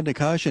Dr. Imad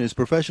Nakash and his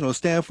professional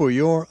staff for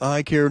your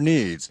eye care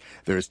needs.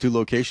 There's 2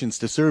 locations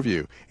to serve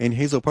you. In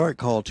Hazel Park,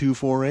 call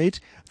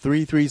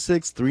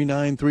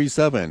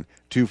 248-336-3937.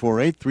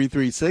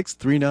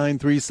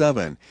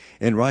 248-336-3937.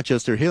 In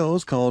Rochester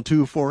Hills, call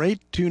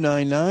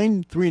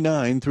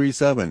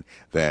 248-299-3937.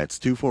 That's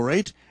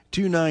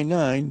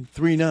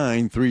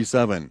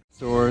 248-299-3937.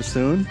 Store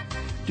soon?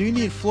 Do you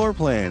need floor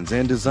plans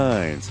and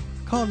designs?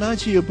 Call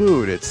Naji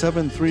Abood at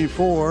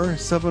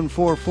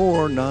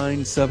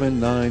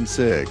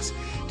 734-744-9796.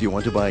 Do you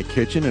want to buy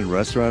kitchen and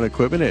restaurant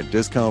equipment at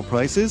discount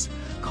prices?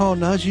 Call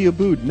Naji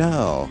Abood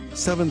now,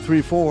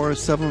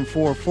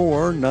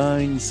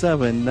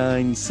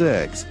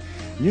 734-744-9796.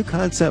 New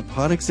Concept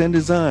Products and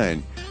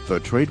Design,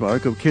 the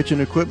trademark of kitchen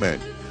equipment.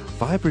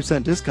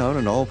 5% discount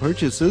on all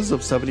purchases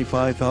of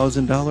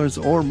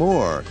 $75,000 or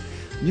more.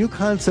 New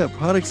Concept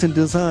Products and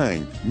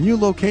Design, new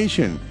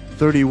location,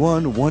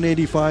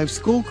 31185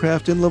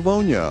 Schoolcraft in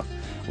Livonia.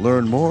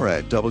 Learn more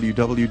at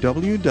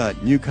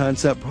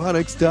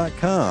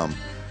www.newconceptproducts.com.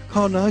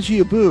 Call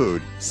Naji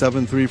Abood,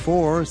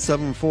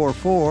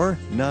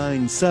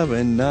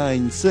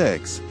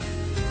 734-744-9796.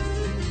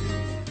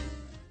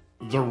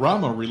 The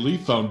Rama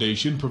Relief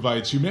Foundation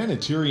provides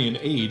humanitarian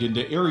aid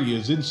into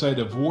areas inside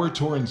of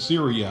war-torn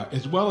Syria,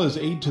 as well as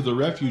aid to the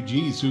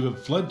refugees who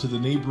have fled to the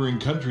neighboring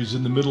countries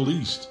in the Middle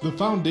East. The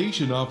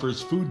foundation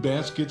offers food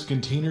baskets,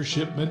 container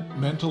shipment,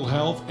 mental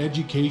health,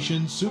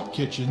 education, soup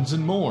kitchens,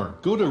 and more.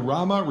 Go to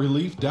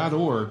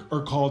ramarelief.org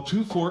or call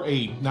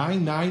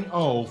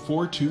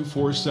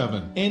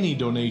 248-990-4247. Any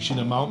donation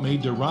amount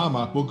made to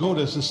Rama will go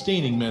to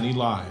sustaining many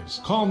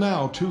lives. Call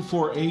now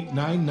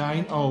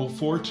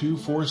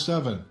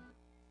 248-990-4247.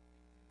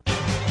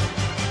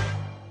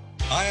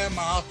 I am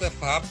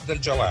Atef Abdel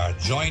Gawad.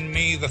 Join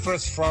me the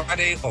first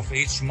Friday of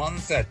each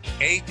month at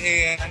 8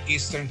 a.m.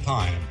 Eastern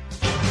Time.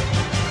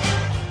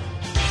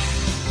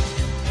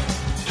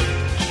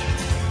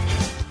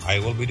 I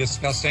will be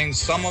discussing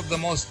some of the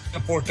most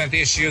important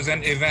issues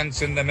and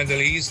events in the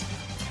Middle East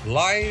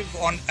live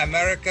on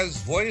America's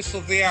Voice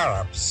of the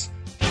Arabs.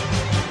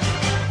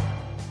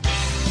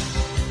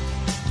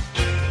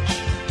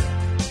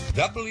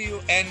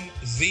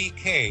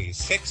 WNZK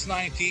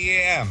 690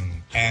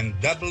 AM and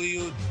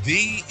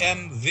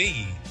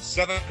WDMV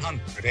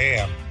 700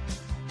 AM.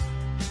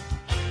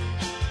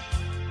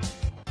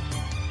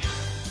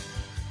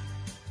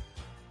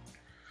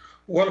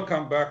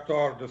 Welcome back to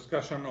our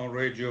discussion on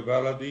Radio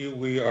Baladi.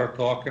 We are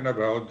talking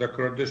about the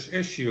Kurdish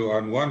issue,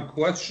 and one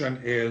question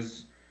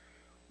is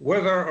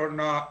whether or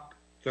not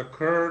the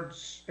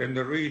Kurds in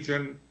the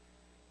region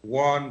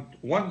want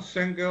one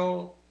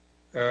single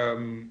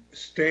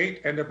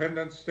state,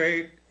 independent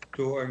state,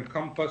 to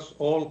encompass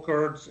all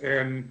Kurds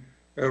in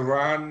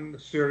Iran,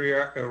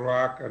 Syria,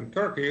 Iraq, and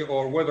Turkey,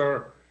 or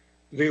whether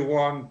they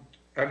want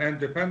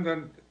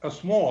a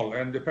small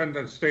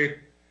independent state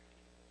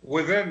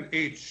within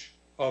each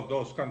of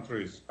those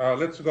countries.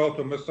 Let's go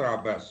to Mr.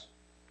 Abbas.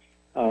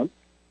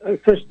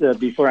 First,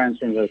 before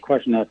answering the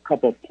question, a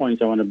couple of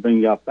points I want to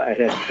bring up. I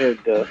had heard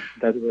that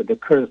the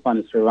Kurdistan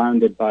is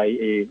surrounded by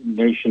a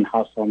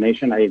hostile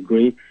nation. I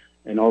agree.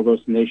 And all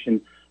those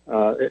nations,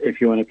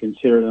 if you want to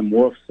consider them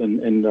wolves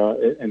and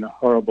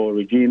horrible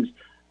regimes,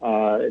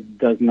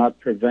 does not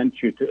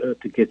prevent you to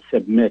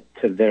submit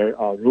to their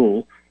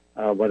rule,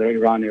 whether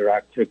Iran,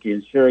 Iraq, Turkey,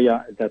 and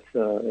Syria.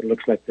 It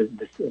looks like the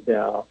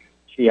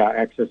Shia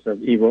axis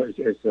of evil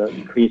is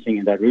increasing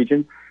in that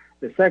region.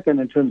 The second,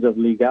 in terms of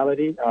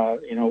legality,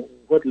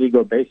 what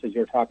legal basis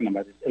you're talking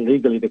about?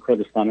 Illegally, the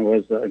Kurdistan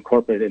was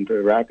incorporated into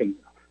Iraq and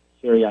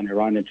Syria and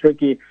Iran and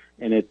Turkey,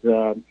 and it's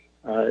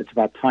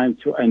about time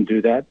to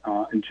undo that.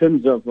 In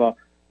terms of the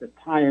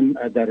time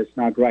that it's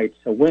not right,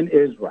 so when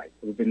is right?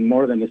 It's been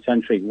more than a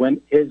century. When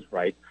is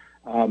right?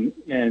 And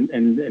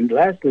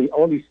lastly,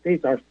 all these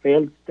states are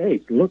failed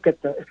states.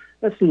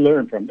 Let's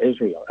learn from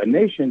Israel, a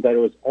nation that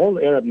was all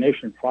Arab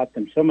nation, fought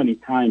them so many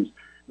times.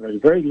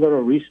 There's very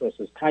little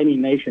resources, tiny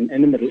nation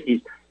in the Middle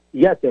East,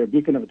 yet they're a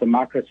beacon of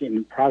democracy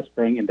and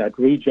prospering in that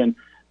region.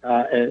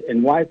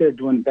 And why they're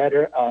doing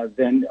better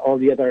than all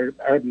the other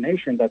Arab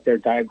nations, that they're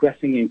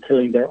digressing and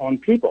killing their own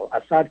people.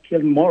 Assad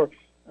killed more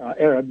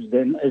Arabs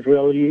than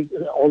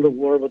all the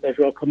war with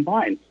Israel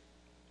combined.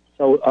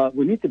 So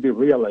we need to be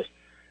realists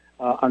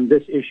on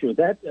this issue.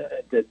 That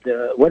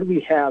what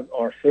we have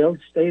are failed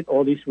state.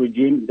 All these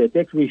regimes, they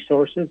take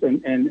resources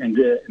and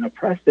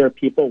oppress their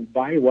people,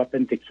 buy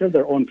weapons to kill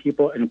their own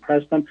people and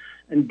oppress them,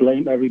 and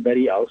blame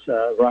everybody else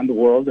around the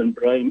world, and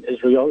blame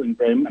Israel and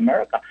blame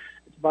America.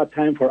 It's about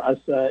time for us,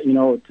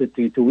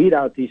 to weed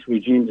out these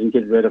regimes and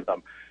get rid of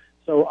them.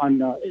 So on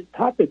the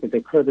topic of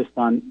the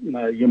Kurdistan,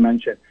 you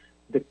mentioned,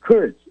 the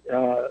Kurds,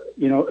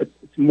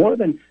 it's more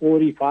than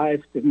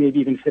 45 to maybe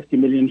even 50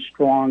 million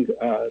strong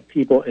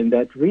people in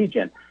that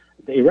region.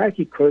 The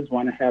Iraqi Kurds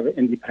want to have an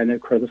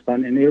independent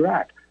Kurdistan in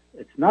Iraq.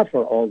 it's not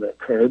for all the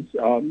Kurds.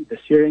 The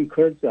Syrian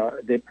Kurds,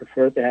 they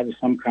prefer to have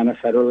some kind of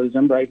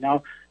federalism right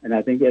now, and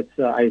I think it's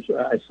I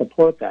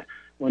support that.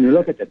 When you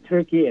look at the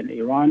Turkey and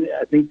Iran,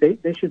 I think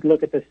they should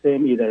look at the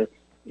same, either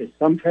is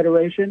some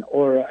federation,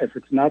 or if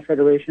it's not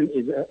federation,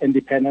 is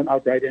independent,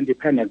 outright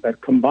independent.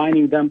 But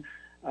combining them,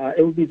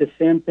 it would be the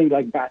same thing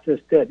like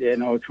Ba'athist did,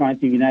 trying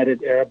to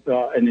unite Arab,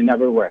 and it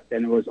never worked,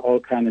 and it was all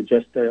kind of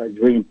just a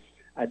dream.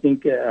 I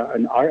think,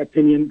 in our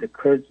opinion, the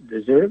Kurds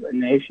deserve a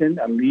nation,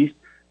 at least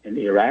in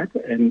Iraq,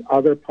 and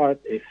other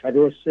parts, a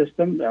federal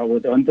system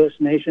within this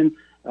nation.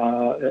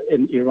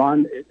 In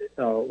Iran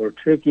or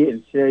Turkey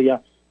and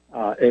Syria,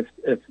 if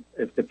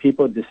the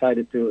people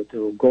decided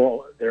to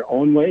go their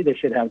own way, they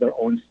should have their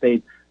own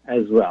state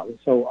as well.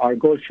 So our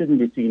goal shouldn't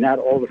be to unite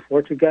all the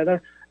four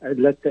together.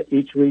 Let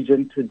each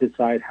region to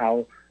decide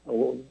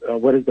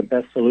what is the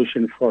best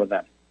solution for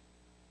them.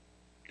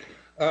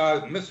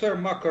 Mr.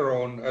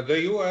 Macaron,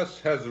 the U.S.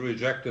 has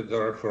rejected the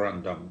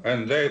referendum,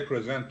 and they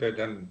presented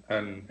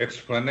an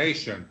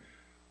explanation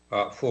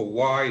for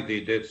why they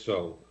did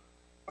so.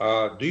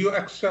 Do you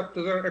accept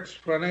their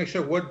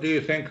explanation? What do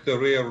you think the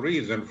real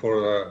reason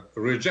for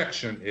the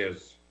rejection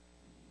is?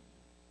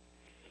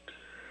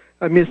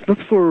 I mean, it's not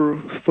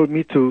for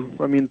me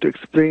to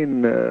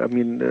explain.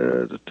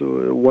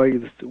 To why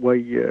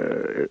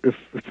if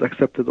it's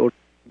accepted or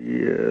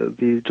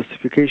the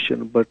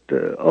justification, but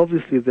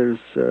obviously there's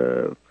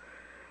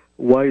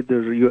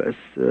wider U.S.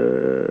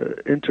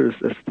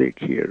 interest at stake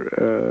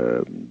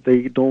here.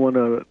 They don't want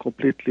to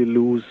completely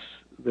lose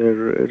their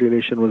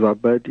relation with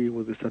Abadi,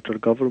 with the central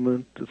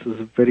government. This is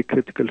a very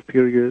critical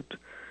period.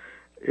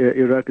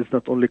 Iraq is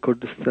not only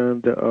Kurdistan.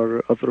 There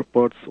are other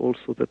parts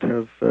also that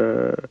have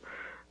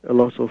a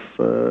lot of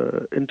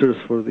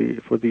interest for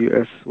the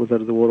U.S., whether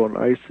the war on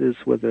ISIS,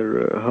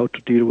 whether how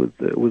to deal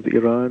with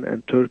Iran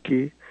and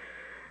Turkey.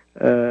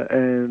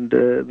 And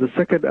the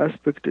second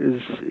aspect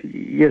is,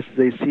 yes,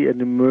 they see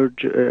an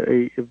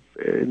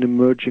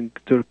emerging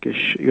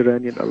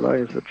Turkish-Iranian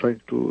alliance that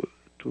trying to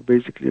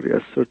basically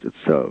reassert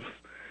itself.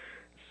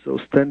 So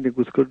standing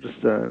with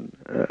Kurdistan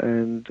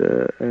and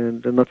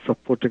not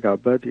supporting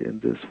Abadi in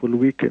this will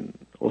weaken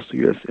also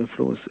U.S.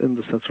 influence in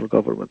the central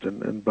government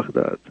in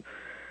Baghdad.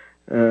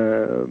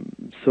 And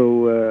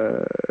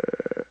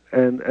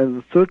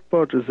the third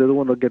part is they don't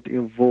want to get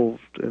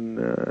involved in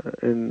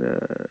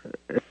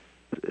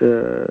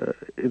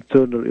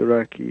internal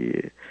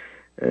Iraqi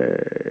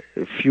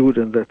feud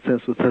in that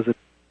sense, which has an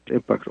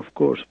impact, of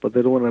course, but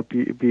they don't want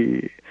to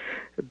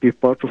be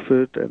part of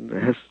it and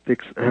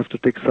have to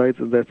take sides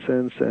in that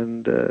sense,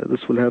 and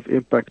this will have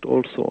impact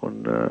also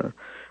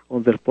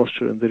on their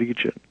posture in the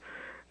region.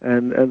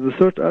 And the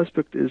third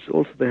aspect is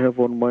also they have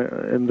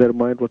in their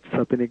mind what's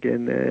happening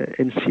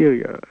in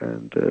Syria,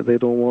 and they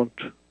don't want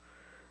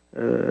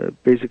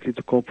basically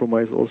to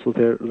compromise also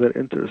their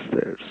interests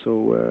there.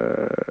 So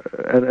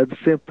and at the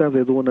same time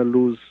they don't want to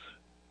lose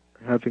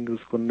having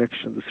this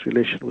connection, this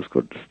relation with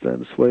Kurdistan.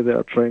 That's why they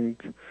are trying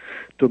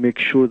to make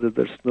sure that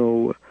there's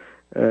no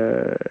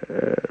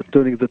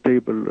turning the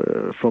table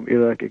from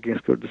Iraq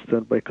against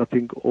Kurdistan by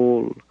cutting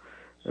all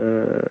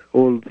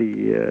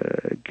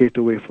the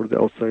gateway for the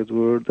outside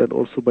world, and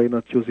also by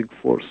not using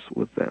force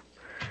with them.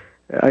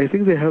 I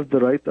think they have the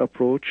right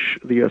approach,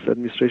 the U.S.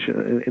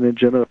 administration in a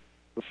general,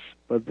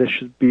 but there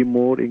should be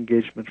more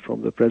engagement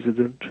from the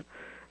president.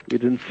 We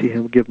didn't see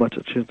him give much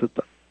attention to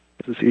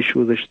this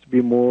issue. There should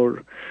be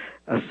more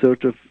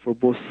assertive for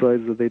both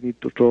sides that they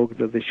need to talk,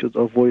 that they should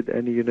avoid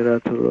any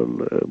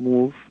unilateral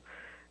move.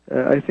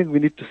 I think we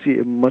need to see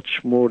a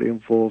much more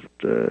involved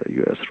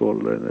U.S.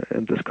 role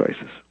in this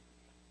crisis.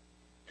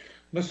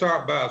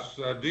 Mr. Abbas,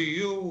 do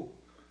you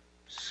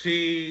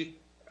see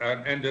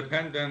an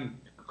independent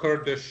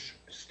Kurdish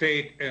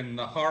state in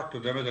the heart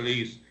of the Middle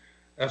East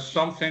as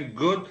something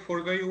good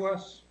for the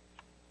U.S.?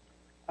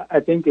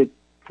 I think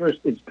first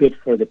it's good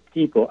for the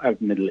people of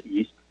the Middle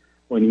East.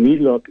 When we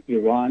look,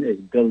 Iran is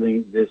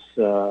building this,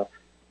 Shia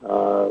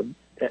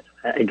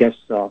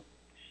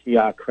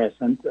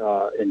crescent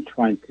in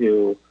trying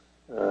to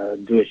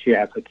do a Shia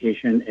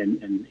application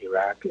in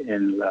Iraq,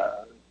 in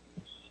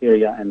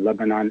Syria and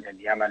Lebanon and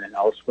Yemen and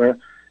elsewhere,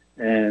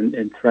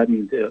 and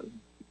threaten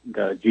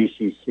the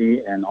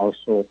GCC and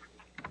also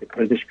the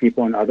Kurdish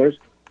people and others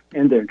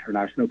in the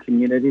international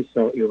community.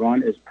 So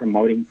Iran is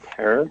promoting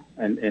terror,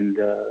 and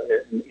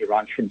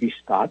Iran should be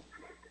stopped.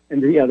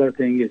 And the other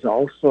thing is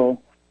also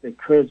the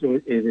Kurds.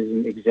 It is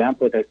an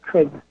example that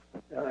could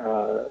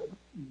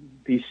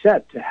be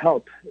set to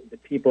help the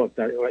people of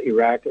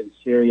Iraq and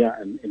Syria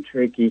and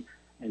Turkey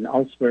and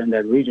elsewhere in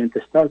that region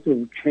to start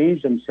to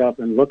change themselves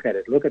and look at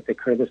it. Look at the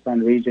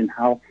Kurdistan region,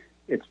 how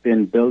it's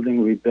been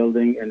building,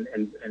 rebuilding,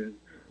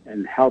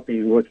 and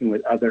helping, working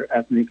with other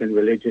ethnic and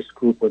religious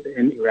groups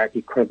within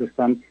Iraqi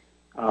Kurdistan.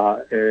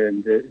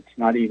 And it's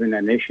not even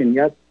a nation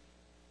yet,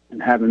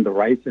 and having the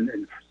rights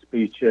and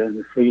speech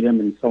and freedom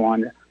and so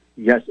on.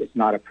 Yes, it's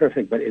not a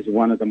perfect, but it's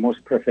one of the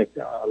most perfect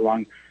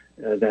along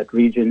that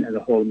region and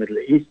the whole Middle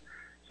East.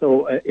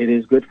 So it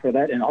is good for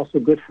that, and also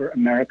good for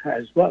America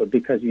as well,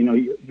 because,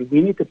 we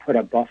need to put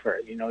a buffer.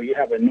 You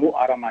have a new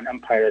Ottoman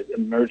Empire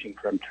emerging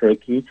from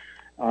Turkey,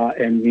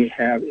 and we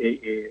have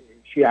a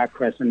Shia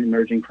crescent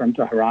emerging from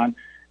Tehran,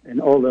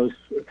 and all those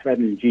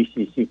threatened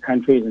GCC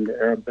countries and the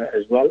Arab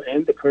as well,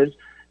 and the Kurds.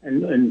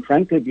 And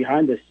frankly,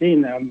 behind the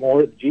scene,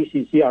 more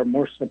GCC are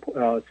more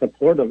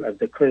supportive of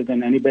the Kurds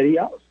than anybody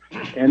else,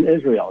 and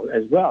Israel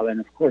as well. And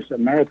of course,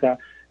 America,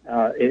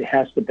 it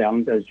has to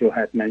balance, as Joe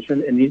had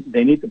mentioned, and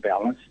they need to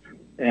balance.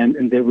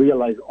 And they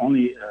realize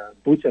only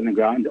boots on the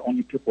ground, the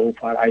only people who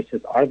fight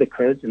ISIS are the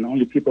Kurds, and the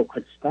only people who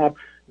could stop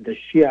the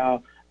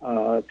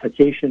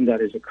Shia-fication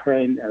that is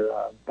occurring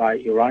by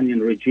Iranian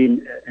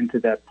regime into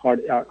that part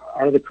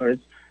are the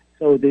Kurds.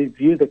 So they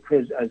view the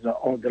Kurds as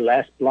the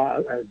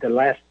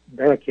last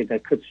barricade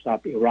that could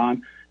stop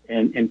Iran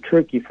and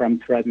Turkey from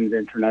threatening the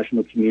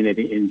international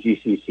community in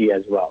GCC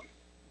as well.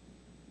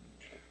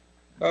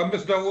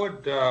 Ms. Dawood,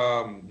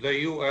 the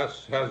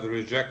U.S. has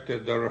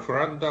rejected the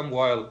referendum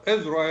while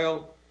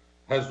Israel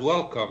has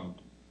welcomed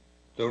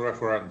the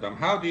referendum.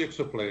 How do you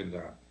explain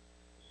that?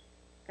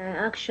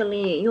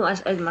 Actually,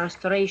 U.S.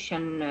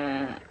 administration,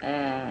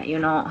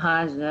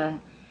 has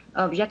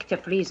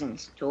objective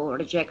reasons to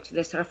reject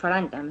this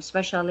referendum,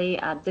 especially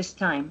at this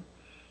time.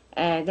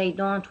 They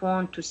don't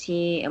want to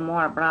see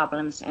more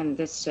problems in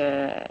this,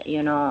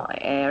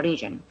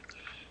 region.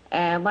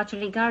 But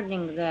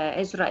regarding the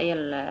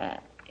Israel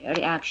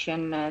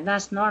reaction,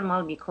 that's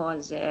normal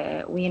because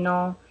we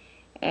know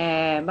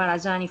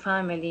Barazani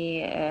family,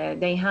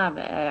 they have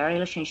a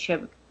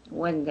relationship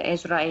with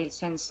Israel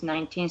since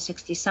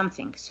 1960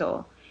 something.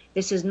 So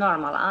this is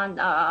normal. And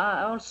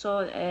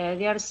also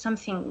there is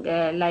something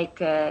like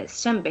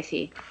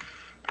sympathy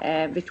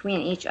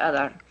between each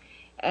other.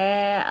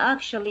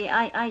 Actually,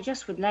 I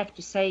just would like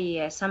to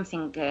say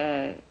something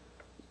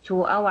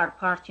to our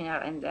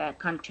partner in the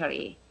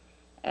country,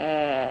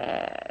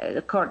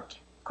 the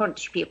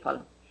Kurdish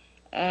people.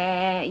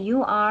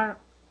 You are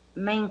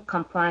main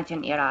component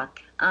in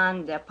Iraq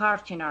and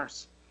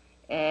partners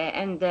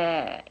in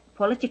the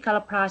political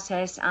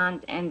process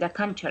and in the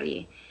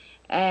country.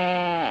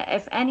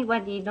 If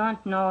anybody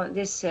don't know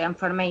this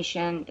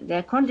information,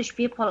 the Kurdish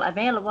people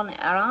available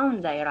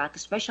around Iraq,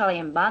 especially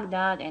in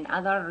Baghdad and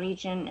other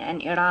region in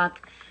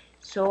Iraq.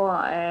 So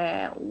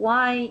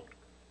why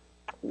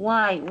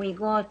we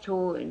go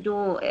to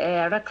do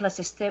a reckless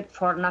step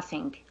for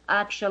nothing?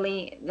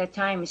 Actually, the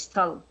time is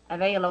still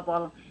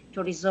available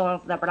to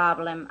resolve the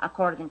problem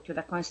according to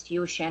the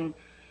Constitution,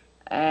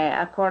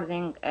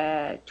 according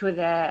to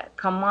the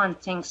common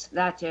things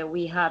that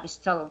we have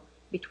still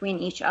between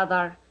each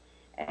other.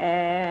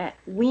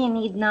 We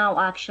need now,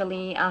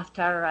 actually,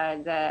 after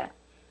the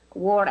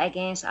war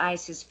against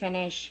ISIS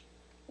finish,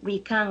 we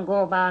can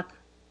go back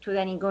to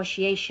the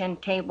negotiation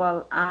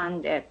table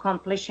and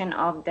completion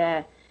of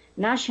the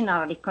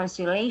national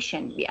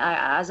reconciliation.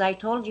 As I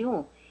told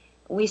you,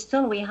 we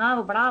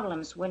have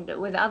problems with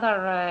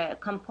other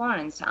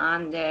components,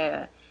 and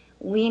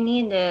we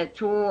need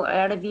to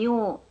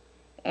review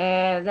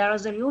the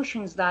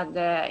resolutions that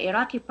the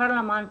Iraqi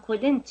parliament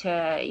couldn't,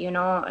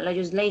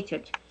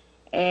 legislated.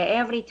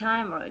 Every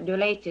time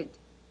delayed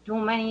too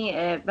many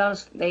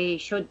bills, they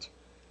should,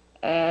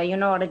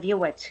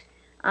 review it.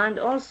 And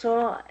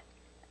also,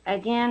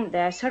 again,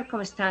 the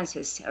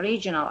circumstances,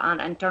 regional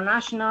and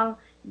international,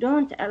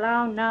 don't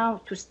allow now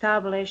to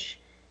establish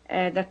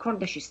the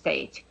Kurdish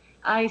state.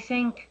 I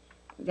think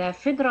the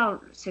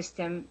federal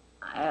system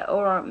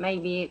or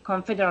maybe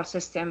confederal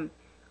system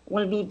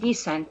will be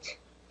decent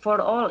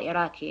for all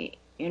Iraqi,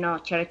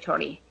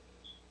 territory.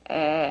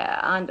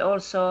 And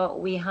also,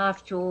 we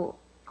have to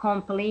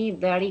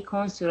complete the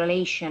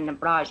reconciliation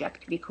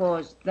project,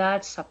 because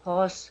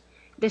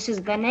this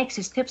is the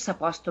next step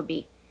supposed to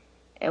be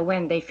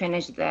when they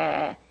finish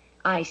the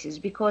ISIS,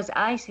 because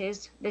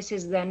ISIS, this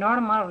is the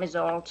normal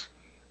result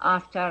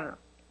after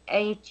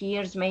 8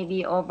 years,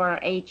 maybe over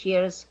 8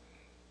 years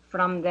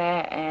from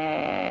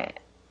the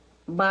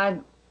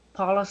bad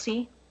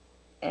policy,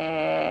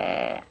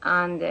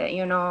 and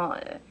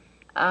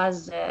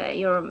as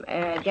your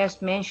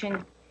guest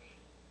mentioned,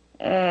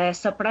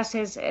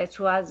 suppresses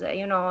towards,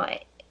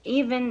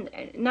 even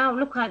now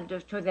look at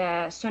to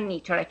the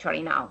Sunni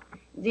territory now.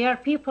 There are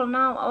people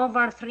now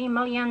over 3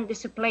 million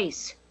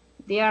displaced.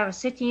 Their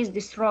cities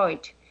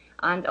destroyed.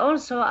 And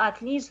also at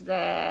least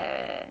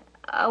our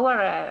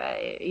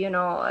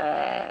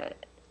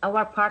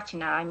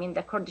partner, I mean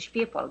the Kurdish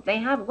people, they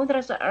have good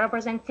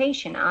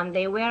representation and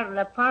they were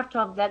a part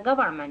of the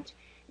government.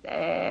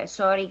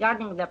 So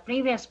regarding the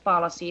previous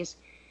policies,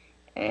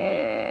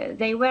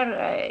 they were,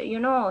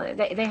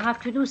 they have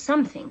to do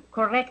something,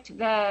 correct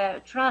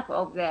the track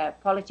of the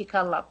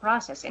political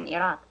process in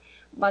Iraq.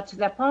 But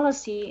the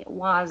policy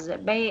was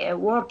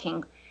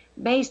working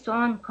based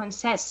on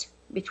consensus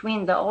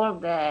between all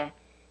the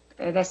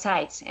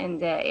sides in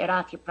the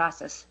Iraqi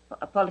process,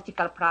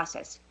 political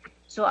process.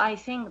 So I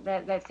think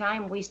that the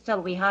time we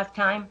have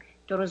time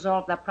to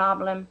resolve the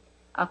problem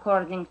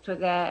according to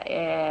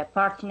the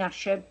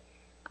partnership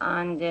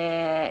and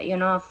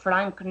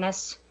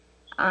frankness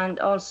and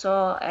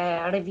also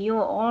review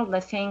all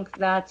the things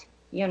that,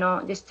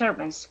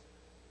 disturbance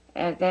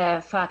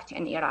the fact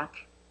in Iraq.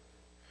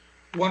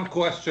 One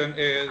question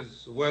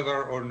is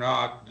whether or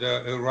not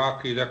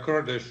the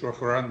Kurdish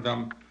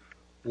referendum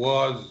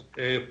was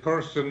a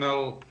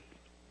personal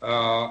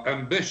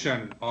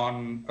ambition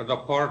on the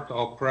part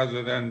of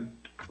President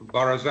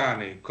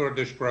Barzani,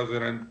 Kurdish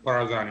President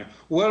Barzani.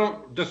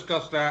 We'll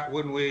discuss that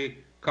when we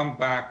come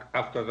back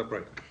after the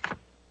break.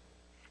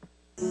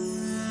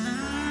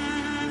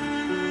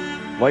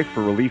 Life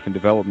for Relief and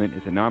Development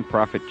is a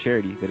nonprofit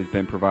charity that has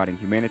been providing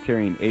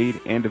humanitarian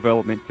aid and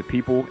development to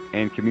people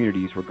and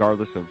communities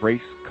regardless of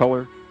race,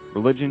 color,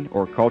 religion,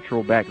 or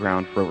cultural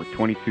background for over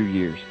 22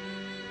 years.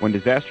 When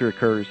disaster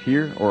occurs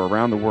here or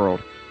around the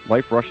world,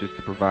 Life rushes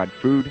to provide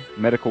food,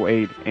 medical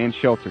aid, and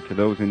shelter to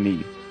those in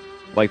need.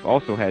 Life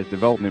also has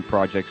development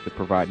projects that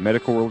provide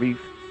medical relief,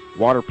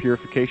 water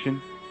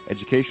purification,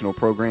 educational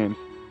programs,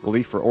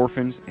 relief for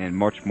orphans, and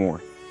much more.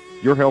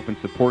 Your help and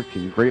support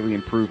can greatly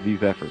improve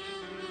these efforts.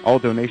 All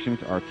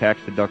donations are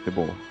tax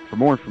deductible. For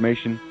more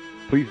information,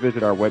 please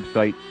visit our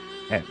website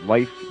at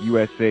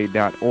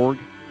lifeusa.org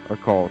or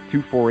call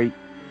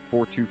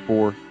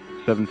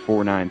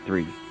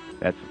 248-424-7493.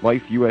 That's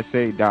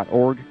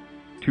lifeusa.org,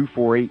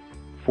 248-424-7493.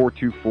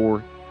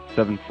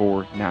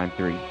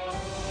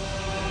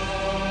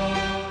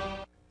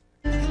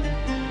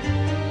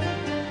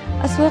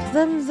 أسواق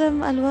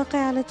زمزم الواقع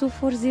على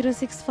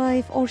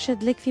 24065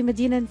 أورشد لك في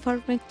مدينة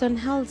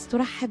فارمington هيلز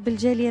ترحب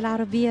بالجالية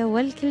العربية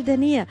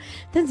والكلدانية.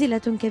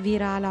 تنزيلات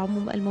كبيرة على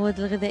عموم المواد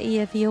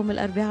الغذائية في يوم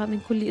الأربعاء من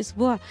كل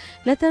أسبوع.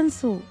 لا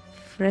تنسوا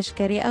فريش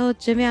كاري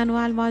اوت، جميع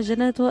انواع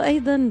المعجنات،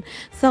 وايضا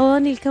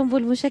صواني الكمبو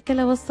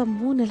المشكله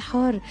والصمون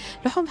الحار.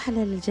 لحوم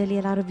حلال الجاليه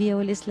العربيه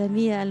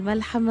والاسلاميه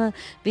الملحمه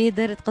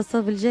باداره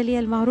قصاب الجاليه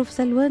المعروف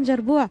سلوان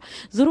جربوع.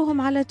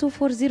 زوروهم على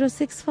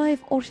 24065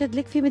 اورشد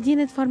لك في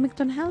مدينه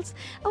فارمington هيلز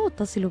او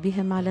اتصلوا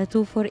بهم على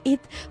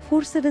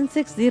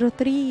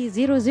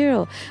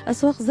 248-476-0300.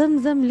 اسواق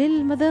زمزم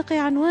للمذاق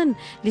عنوان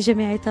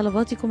لجميع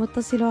طلباتكم.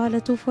 اتصلوا على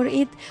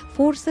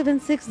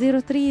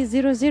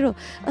 248-476-0300.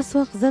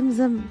 اسواق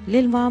زمزم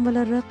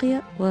للمعامله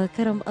الراقية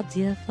وكرم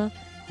الضيافة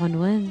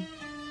عنوان.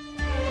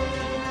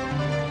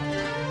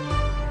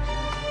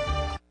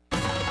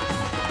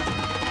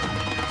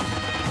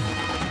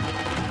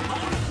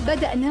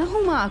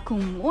 بدأناه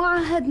معكم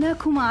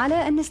وعاهدناكم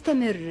على أن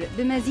نستمر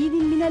بمزيد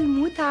من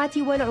المتعة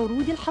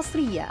والعروض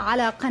الحصرية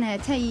على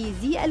قناتي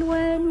زي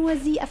ألوان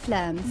وزي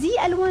أفلام.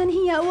 زي ألوان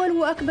هي أول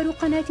وأكبر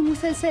قناة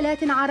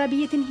مسلسلات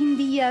عربية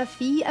هندية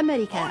في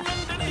أمريكا.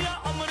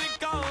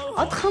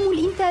 أضخم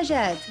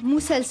الإنتاجات،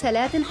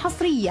 مسلسلات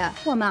حصرية،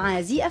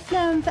 ومع زي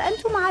أفلام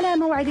فأنتم على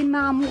موعد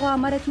مع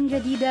مغامرة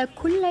جديدة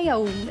كل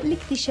يوم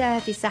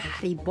لاكتشاف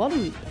سحر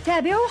بوليوود.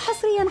 تابعوا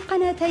حصريا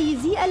قناتي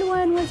زي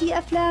ألوان وزي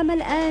أفلام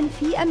الآن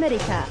في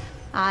أمريكا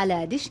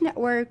على ديش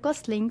نتورك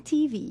وسلينج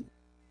تي في.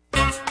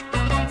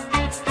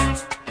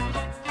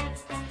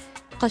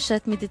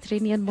 قشات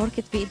ميديترينيان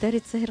ماركت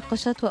بإدارة سهر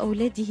قشات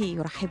وأولاده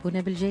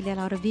يرحبون بالجالية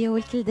العربية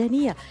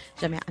والكلدانية.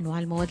 جميع أنواع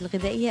المواد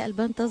الغذائية،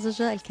 ألبان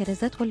طازجة،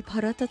 الكرزات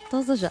والبهارات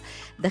الطازجة.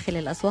 داخل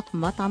الأسواق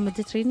مطعم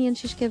ميديترينيان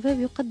شيش كباب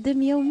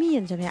يقدم يوميا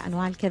جميع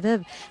أنواع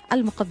الكباب،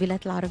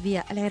 المقبلات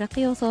العربية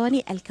العراقية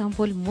وصواني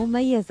الكامبو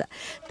المميزة.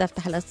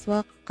 تفتح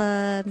الأسواق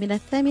من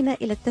 8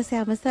 إلى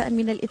 9 مساء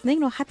من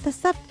الاثنين وحتى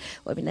السبت،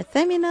 ومن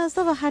 8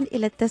 صباحا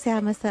إلى 9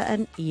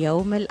 مساء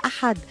يوم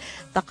الأحد.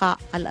 تقع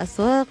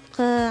الأسواق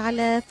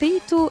على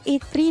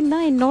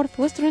 32839 نورث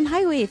ويسترن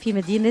هايوي في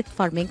مدينة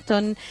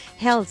فارمington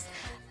هيلز.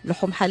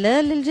 لحوم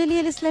حلال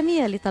للجالية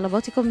الإسلامية.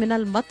 لطلباتكم من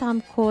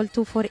المطعم كول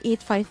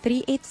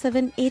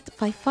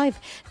 248-538-7855.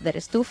 That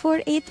is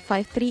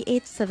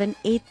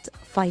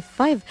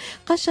 248-538-7855.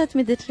 قشة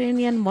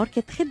ميديترينيان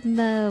ماركت،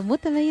 خدمة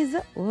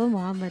متميزة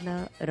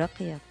ومعاملة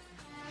راقية.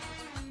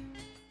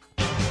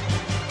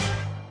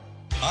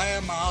 I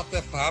am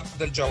Atef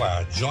Abdel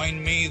Gawad. Join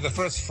me the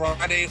first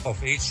Friday of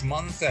each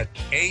month at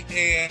 8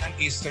 a.m.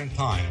 Eastern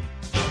Time.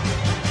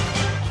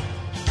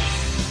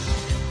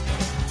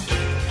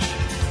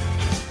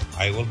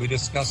 I will be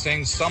discussing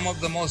some of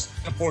the most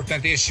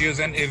important issues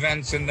and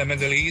events in the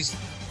Middle East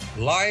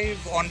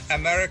live on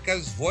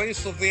America's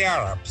Voice of the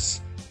Arabs.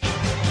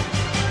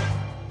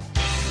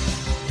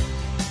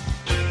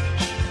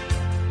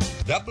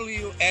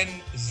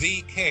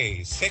 WNZK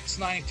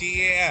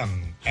 690 AM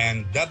and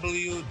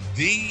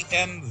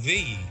WDMV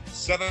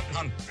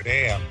 700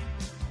 AM.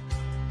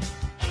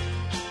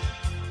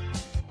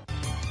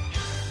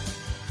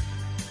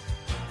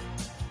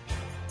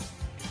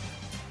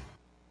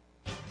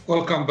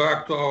 Welcome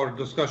back to our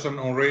discussion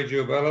on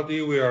Radio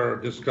Baladi. We are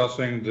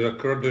discussing the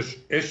Kurdish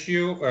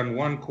issue, and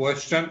one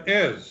question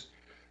is,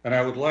 and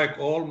I would like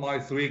all my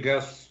three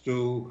guests to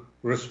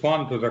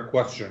respond to the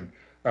question,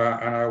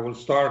 and I will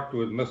start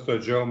with Mr.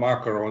 Joe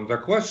Macaron.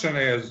 The question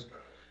is,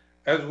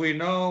 as we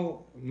know,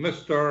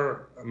 Mr.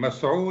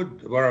 Masoud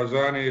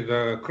Barzani,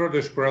 the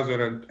Kurdish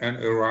president in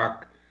Iraq,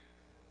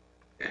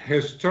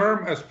 his term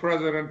as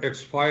president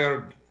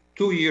expired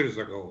 2 years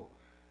ago.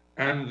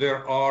 And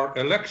there are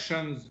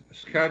elections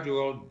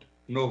scheduled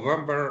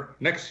November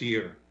next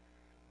year.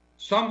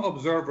 Some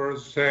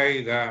observers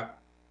say that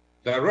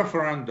the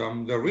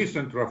referendum, the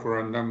recent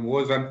referendum,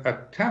 was an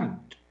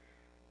attempt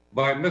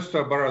by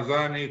Mr.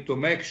 Barzani to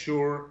make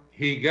sure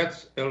he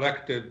gets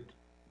elected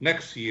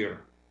next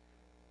year.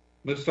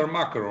 Mr.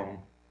 Macaron.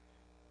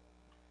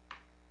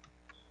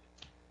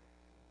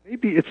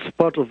 Maybe it's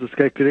part of this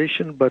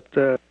calculation, but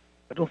I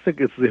don't think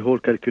it's the whole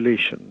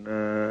calculation.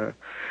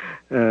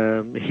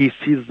 He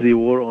sees the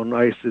war on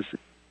ISIS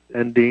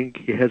ending.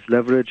 He has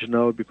leverage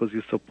now because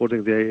he's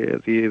supporting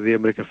the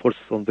American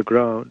forces on the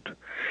ground.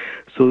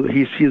 So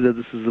he sees that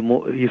this is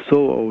he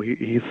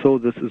saw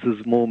this is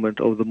his moment,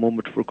 or the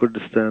moment for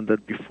Kurdistan,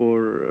 that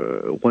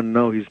before when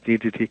now he's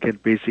needed, he can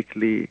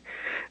basically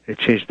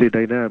change the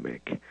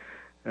dynamic.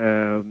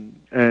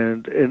 And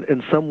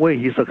in some way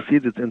he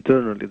succeeded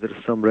internally. There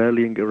is some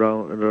rallying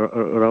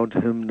around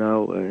him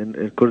now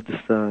in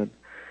Kurdistan.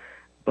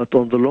 But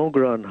on the long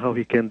run, how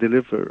he can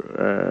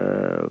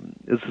deliver,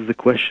 this is the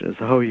question, is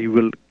how he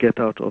will get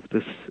out of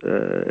this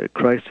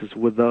crisis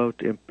without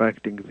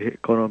impacting the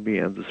economy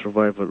and the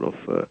survival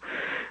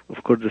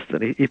of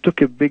Kurdistan. He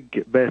took a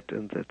big bet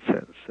in that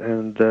sense,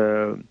 and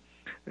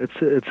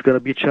it's going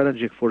to be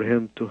challenging for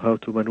him to how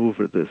to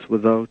maneuver this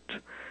without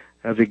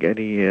having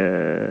any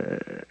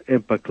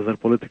impact, whether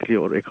politically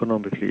or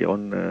economically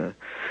on.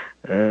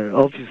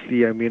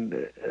 Obviously, I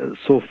mean,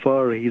 so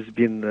far he's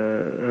been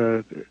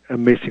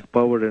amazing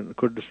power in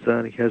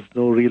Kurdistan. He has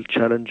no real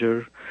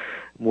challenger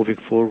moving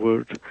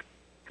forward.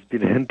 He's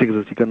been hinting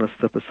that he's going to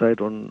step aside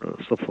on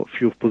a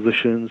few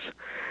positions,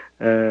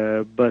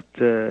 but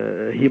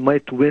he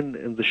might win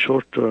in the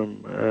short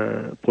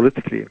term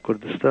politically in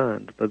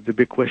Kurdistan. But the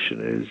big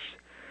question is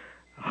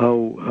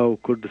how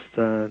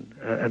Kurdistan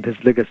and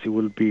his legacy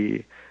will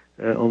be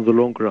on the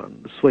long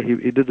run. That's why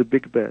he did a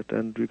big bet,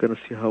 and we're going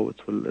to see how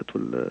it will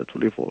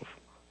evolve.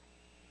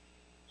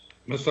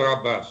 Mr.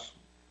 Abbas.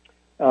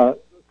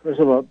 First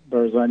of all,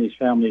 Barzani's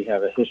family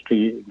have a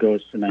history. It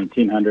goes to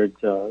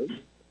 1900 on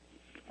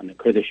the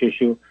Kurdish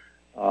issue,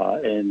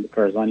 and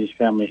Barzani's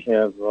family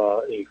have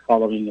a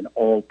following in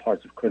all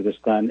parts of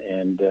Kurdistan,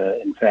 and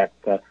in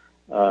fact,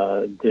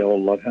 they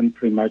all love him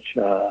pretty much.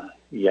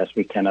 Yes,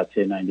 we cannot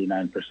say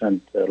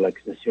 99%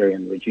 like the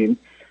Syrian regime,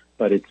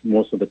 but it's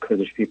most of the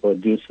Kurdish people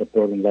do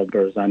support and love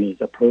Barzani's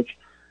approach.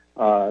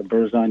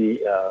 Barzani,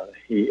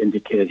 he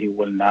indicated he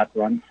will not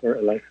run for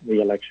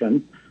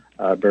re-election.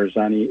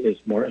 Barzani is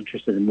more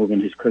interested in moving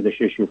his Kurdish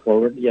issue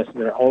forward. Yes,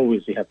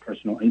 they have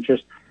personal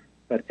interest,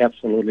 but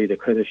absolutely the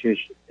Kurdish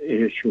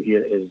issue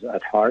here is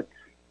at heart.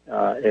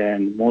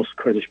 And most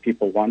Kurdish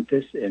people want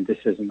this, and this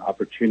is an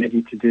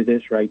opportunity to do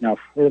this right now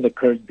for the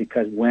Kurds,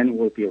 because when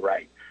will be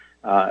right.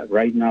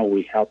 Right now,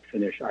 we helped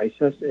finish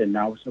ISIS, and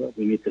now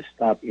we need to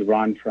stop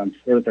Iran from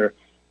further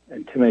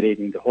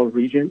intimidating the whole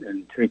region,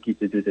 and Turkey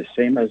to do the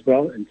same as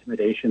well,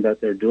 intimidation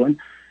that they're doing.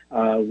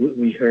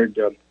 We heard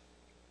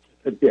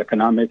could be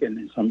economic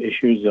and some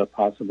issues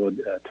possible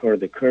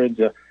toward the Kurds.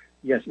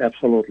 Yes,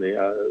 absolutely.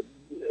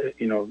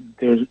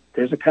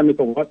 There's a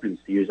chemical weapons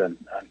to use on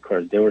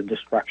Kurds. There were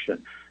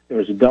destruction. There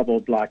was a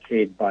double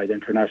blockade by the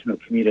international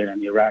community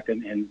in Iraq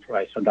and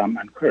by Saddam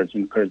and Kurds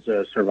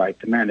survived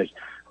to manage.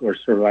 We're a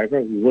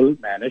survivor. We will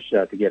manage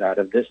to get out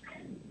of this,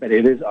 but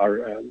it is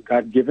our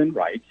God-given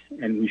rights,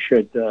 and we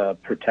should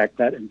protect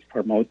that and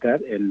promote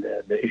that. And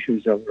the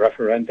issues of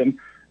referendum,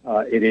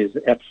 it is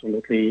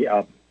absolutely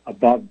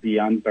above,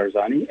 beyond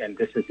Barzani, and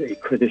this is a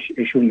Kurdish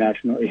issue,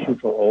 national issue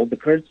for all the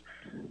Kurds.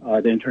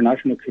 The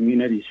international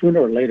community,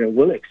 sooner or later,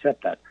 will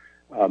accept that.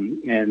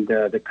 And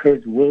the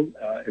Kurds will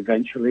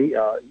eventually,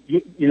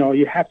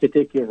 you have to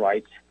take your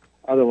rights,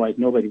 otherwise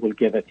nobody will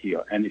give it to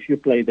you. And if you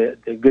play the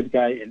good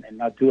guy and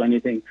not do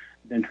anything,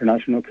 the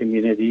international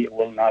community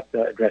will not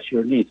address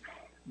your needs.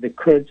 The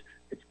Kurds,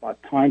 it's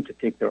about time to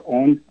take their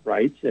own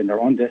rights and their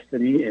own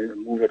destiny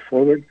and move it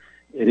forward.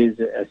 It is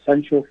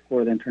essential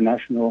for the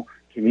international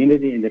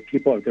community and the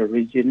people of the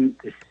region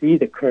to see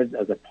the Kurds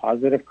as a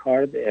positive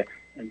card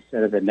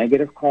instead of a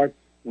negative card.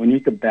 We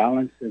need to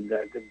balance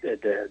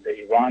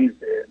the Iran's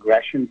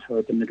aggression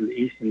toward the Middle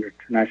East and the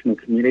international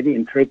community,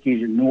 and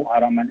Turkey's new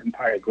Ottoman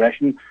Empire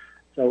aggression.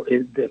 So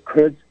the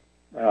Kurds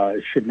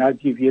should not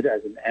be viewed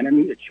as an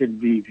enemy. It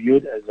should be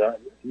viewed as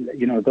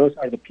those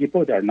are the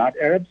people. They are not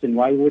Arabs, and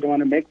why would we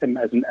want to make them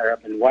as an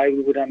Arab, and why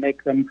would I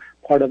make them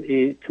part of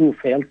a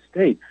two-failed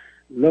state?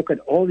 Look at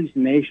all these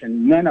nations.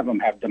 None of them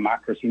have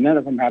democracy. None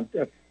of them have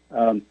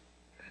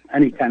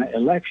any kind of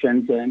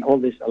elections, and all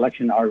these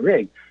elections are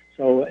rigged.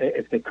 So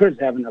if the Kurds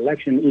have an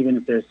election, even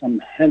if there's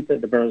some hint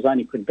that the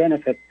Barzani could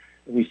benefit,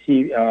 we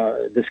see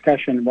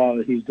discussion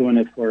while he's doing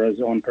it for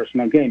his own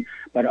personal gain.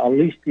 But at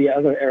least the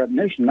other Arab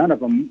nations, none of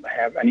them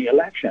have any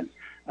elections.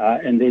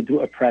 And they do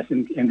oppress,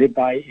 and they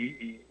buy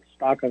a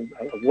stock of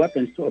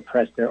weapons to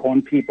oppress their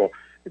own people.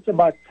 It's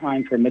about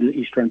time for Middle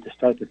Eastern to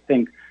start to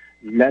think,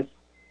 let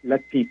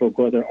people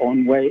go their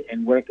own way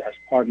and work as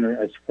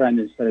partner, as friend,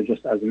 instead of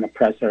just as an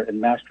oppressor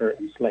and master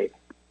and slave.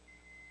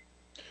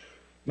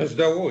 Ms.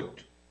 Dawood.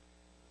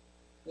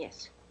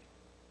 Yes.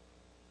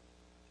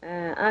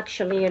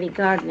 Actually,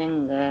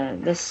 regarding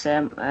this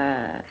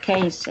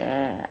case,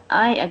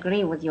 I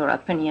agree with your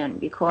opinion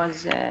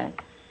because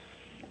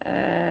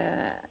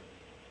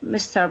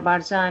Mr.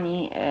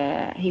 Barzani,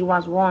 he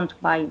was warned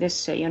by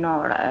this,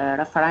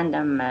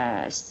 referendum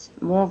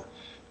move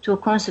to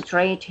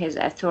concentrate his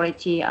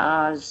authority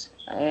as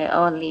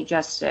only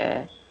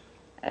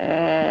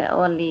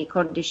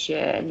Kurdish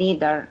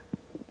leader.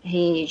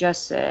 He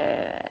just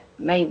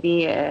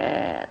maybe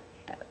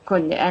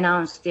could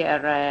announce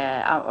their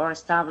or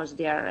establish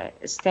their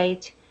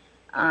state,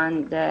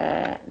 and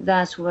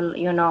that will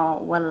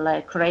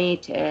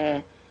create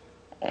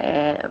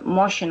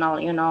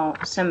emotional,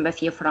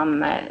 sympathy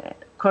from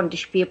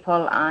Kurdish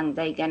people, and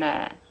they're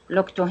gonna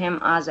look to him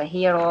as a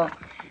hero.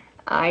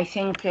 I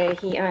think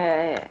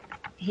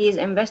he's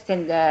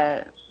invested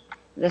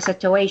the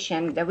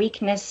situation, the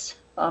weakness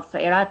of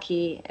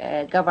Iraqi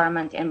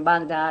government in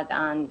Baghdad,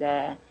 and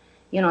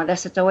the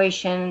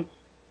situation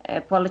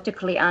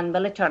politically and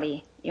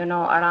militarily,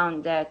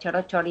 around the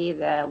territory,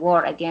 the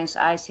war against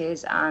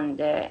ISIS, and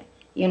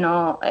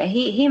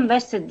he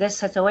invested this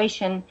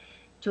situation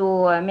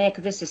to make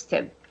this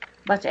step.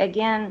 But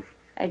again,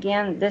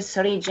 this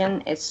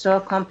region is so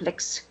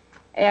complex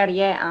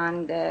area,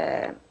 and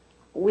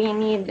we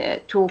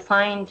need to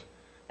find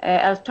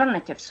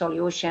alternative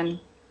solution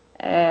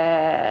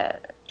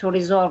to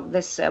resolve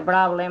this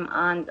problem,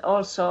 and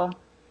also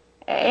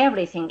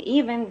everything,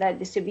 even the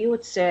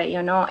disputes,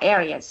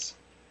 areas.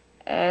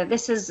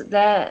 This is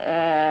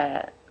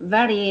the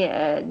very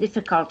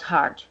difficult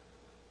part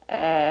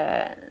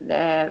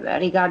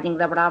regarding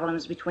the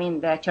problems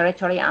between the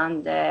territory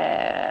and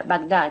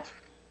Baghdad,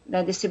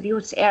 the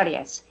disputes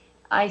areas.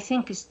 I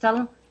think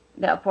still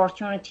the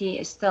opportunity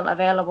is still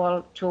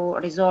available to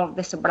resolve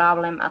this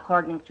problem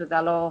according to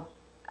the law,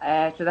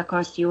 to the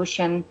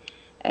constitution,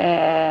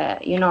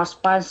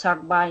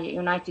 sponsored by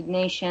United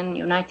Nations,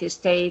 United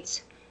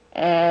States,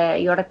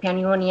 European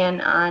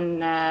Union,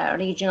 and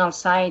regional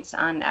sites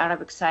and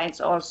Arabic sites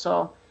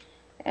also.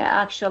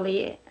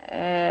 Actually,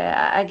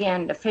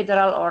 again, the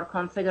federal or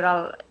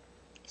confederal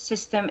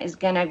system is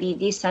going to be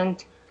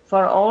decent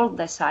for all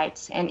the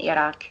sites in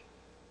Iraq.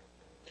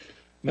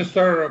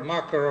 Mr.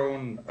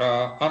 Macaron,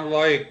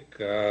 unlike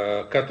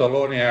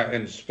Catalonia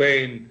in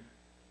Spain,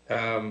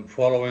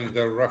 following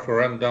the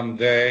referendum,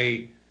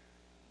 they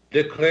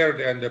declared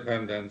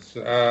independence.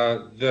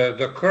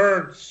 The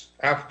Kurds,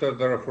 after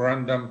the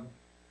referendum,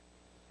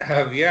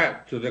 have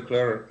yet to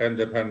declare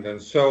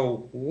independence.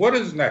 So what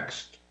is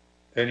next,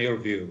 in your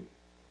view?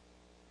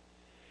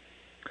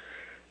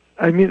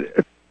 I mean,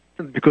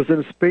 because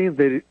in Spain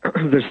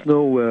there's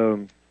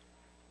no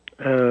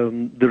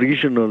the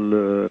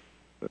regional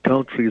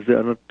countries, they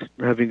are not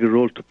having a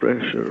role to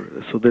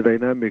pressure, so the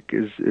dynamic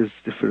is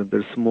different.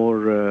 There's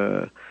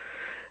more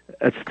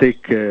at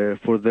stake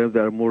for them. They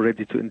are more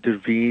ready to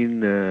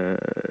intervene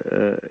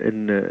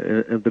in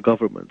the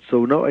government.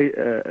 So now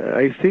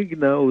I think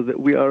now that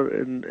we are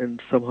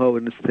somehow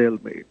in a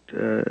stalemate.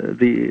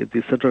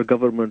 The central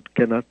government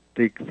cannot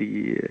take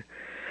the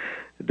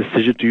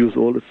decision to use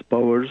all its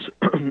powers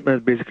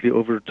and basically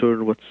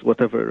overturn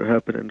whatever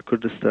happened in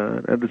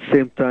Kurdistan. At the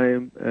same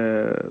time,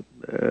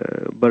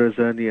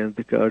 Barzani and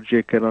the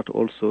KRG cannot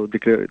also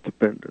declare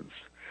independence.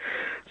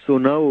 So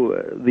now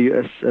the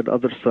U.S. and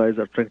other sides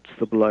are trying to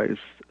stabilize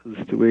the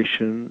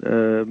situation.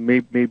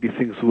 Maybe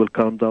things will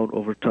calm down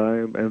over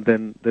time, and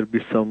then there'll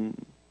be some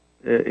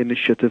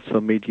initiatives,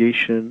 some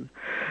mediation,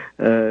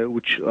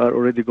 which are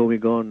already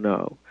going on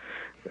now.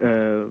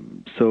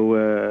 So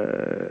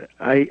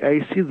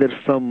I see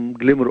there's some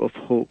glimmer of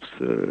hopes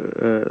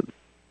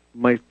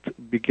might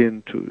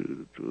begin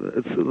to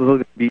it's not going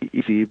to be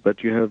easy,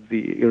 but you have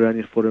the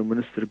Iranian foreign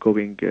minister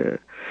going to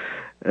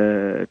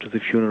the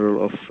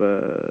funeral of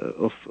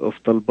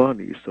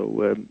Talbani.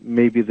 So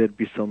maybe there'd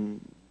be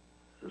some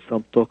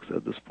talks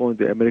at this point.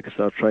 The Americans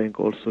are trying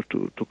also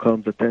to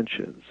calm the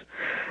tensions.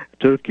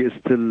 Turkey is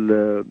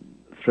still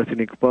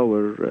threatening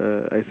power.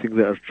 I think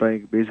they are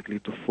trying basically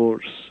to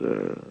force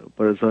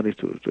Barzani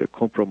to a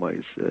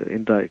compromise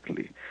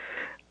indirectly.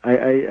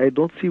 I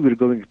don't see we're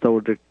going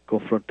toward a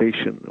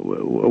confrontation, a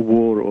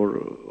war,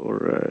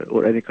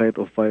 or any kind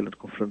of violent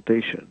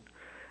confrontation.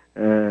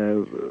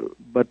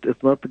 But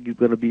it's not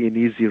going to be an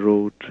easy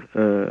road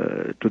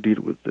to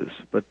deal with this.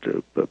 But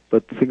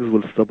things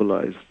will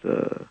stabilize,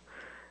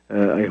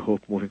 I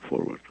hope, moving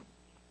forward.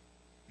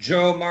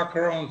 Joe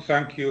Macaron,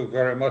 thank you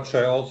very much.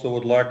 I also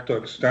would like to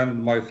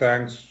extend my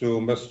thanks to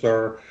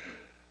Mr.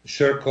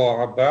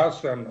 Sherkoh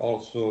Abbas and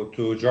also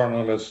to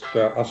journalist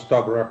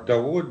Astabrak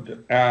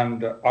Dawood.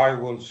 And I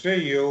will see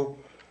you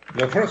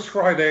the first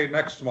Friday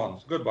next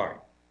month. Goodbye.